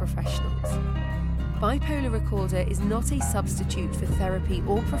health professionals. Bipolar Recorder is not a substitute for therapy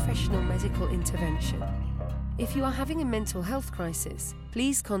or professional medical intervention. If you are having a mental health crisis,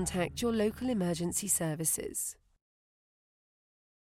 please contact your local emergency services.